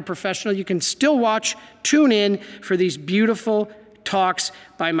healthcare professional, you can still tune in for these beautiful talks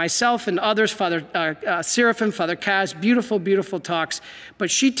by myself and others, Father Seraphim, Father Kaz, beautiful, beautiful talks.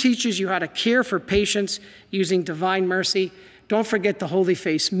 But she teaches you how to care for patients using Divine Mercy. Don't forget the Holy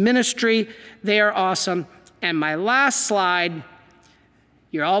Face Ministry. They are awesome. And my last slide,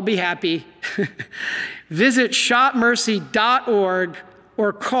 You'll all be happy. Visit shopmercy.org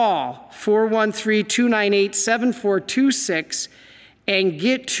or call 413-298-7426 and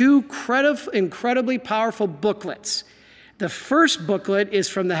get two incredibly powerful booklets. The first booklet is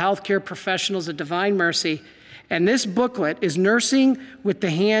from the healthcare professionals at Divine Mercy, and this booklet is Nursing with the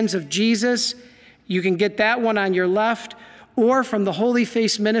Hands of Jesus. You can get that one on your left, or from the Holy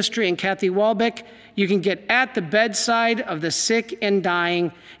Face Ministry and Kathy Walbeck, you can get At the Bedside of the Sick and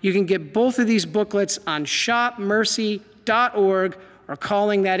Dying. You can get both of these booklets on shopmercy.org or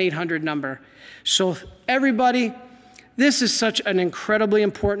calling that 800 number. So everybody, this is such an incredibly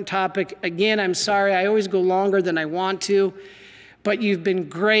important topic. Again, I'm sorry, I always go longer than I want to, but you've been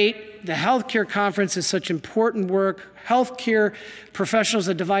great. The healthcare conference is such important work. Healthcare professionals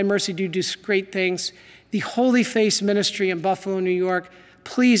at Divine Mercy do great things. The Holy Face Ministry in Buffalo, New York,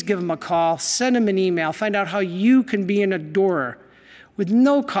 please give them a call, send them an email, find out how you can be an adorer with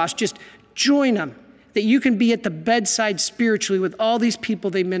no cost. Just join them, that you can be at the bedside spiritually with all these people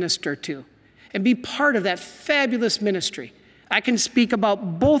they minister to and be part of that fabulous ministry. I can speak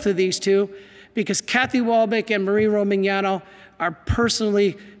about both of these two because Kathy Walbeck and Marie Romignano are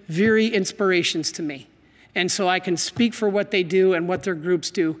personally very inspirations to me. And so I can speak for what they do and what their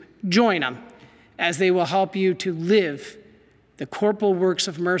groups do. Join them, as they will help you to live the corporal works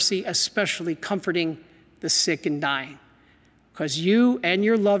of mercy, especially comforting the sick and dying. Because you and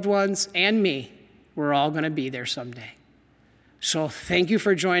your loved ones and me, we're all going to be there someday. So thank you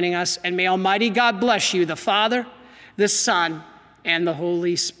for joining us, and may Almighty God bless you, the Father, the Son, and the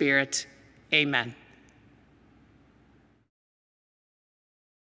Holy Spirit. Amen.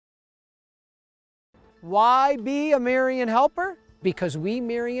 Why be a Marian helper? Because we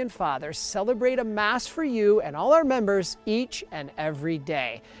Marian fathers celebrate a Mass for you and all our members each and every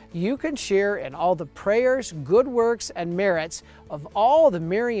day. You can share in all the prayers, good works, and merits of all the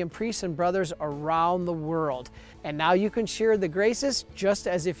Marian priests and brothers around the world. And now you can share the graces just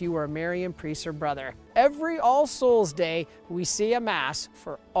as if you were a Marian priest or brother. Every All Souls Day, we say a Mass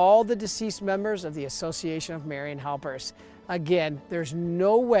for all the deceased members of the Association of Marian Helpers. Again, there's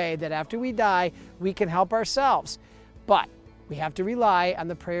no way that after we die, we can help ourselves. But we have to rely on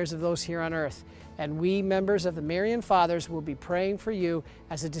the prayers of those here on earth. And we, members of the Marian Fathers, will be praying for you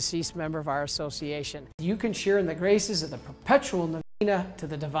as a deceased member of our association. You can share in the graces of the perpetual novena to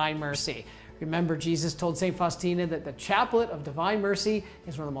the Divine Mercy. Remember, Jesus told St. Faustina that the chaplet of Divine Mercy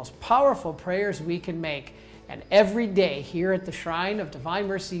is one of the most powerful prayers we can make. And every day here at the Shrine of Divine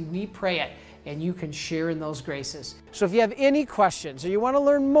Mercy, we pray it, and you can share in those graces. So if you have any questions or you want to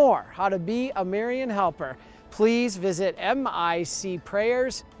learn more how to be a Marian helper, please visit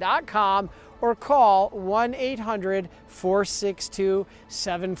micprayers.com or call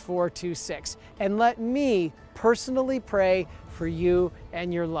 1-800-462-7426 and let me personally pray for you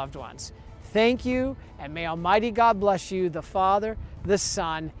and your loved ones. Thank you, and may Almighty God bless you, the Father, the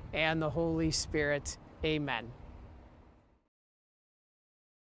Son, and the Holy Spirit. Amen.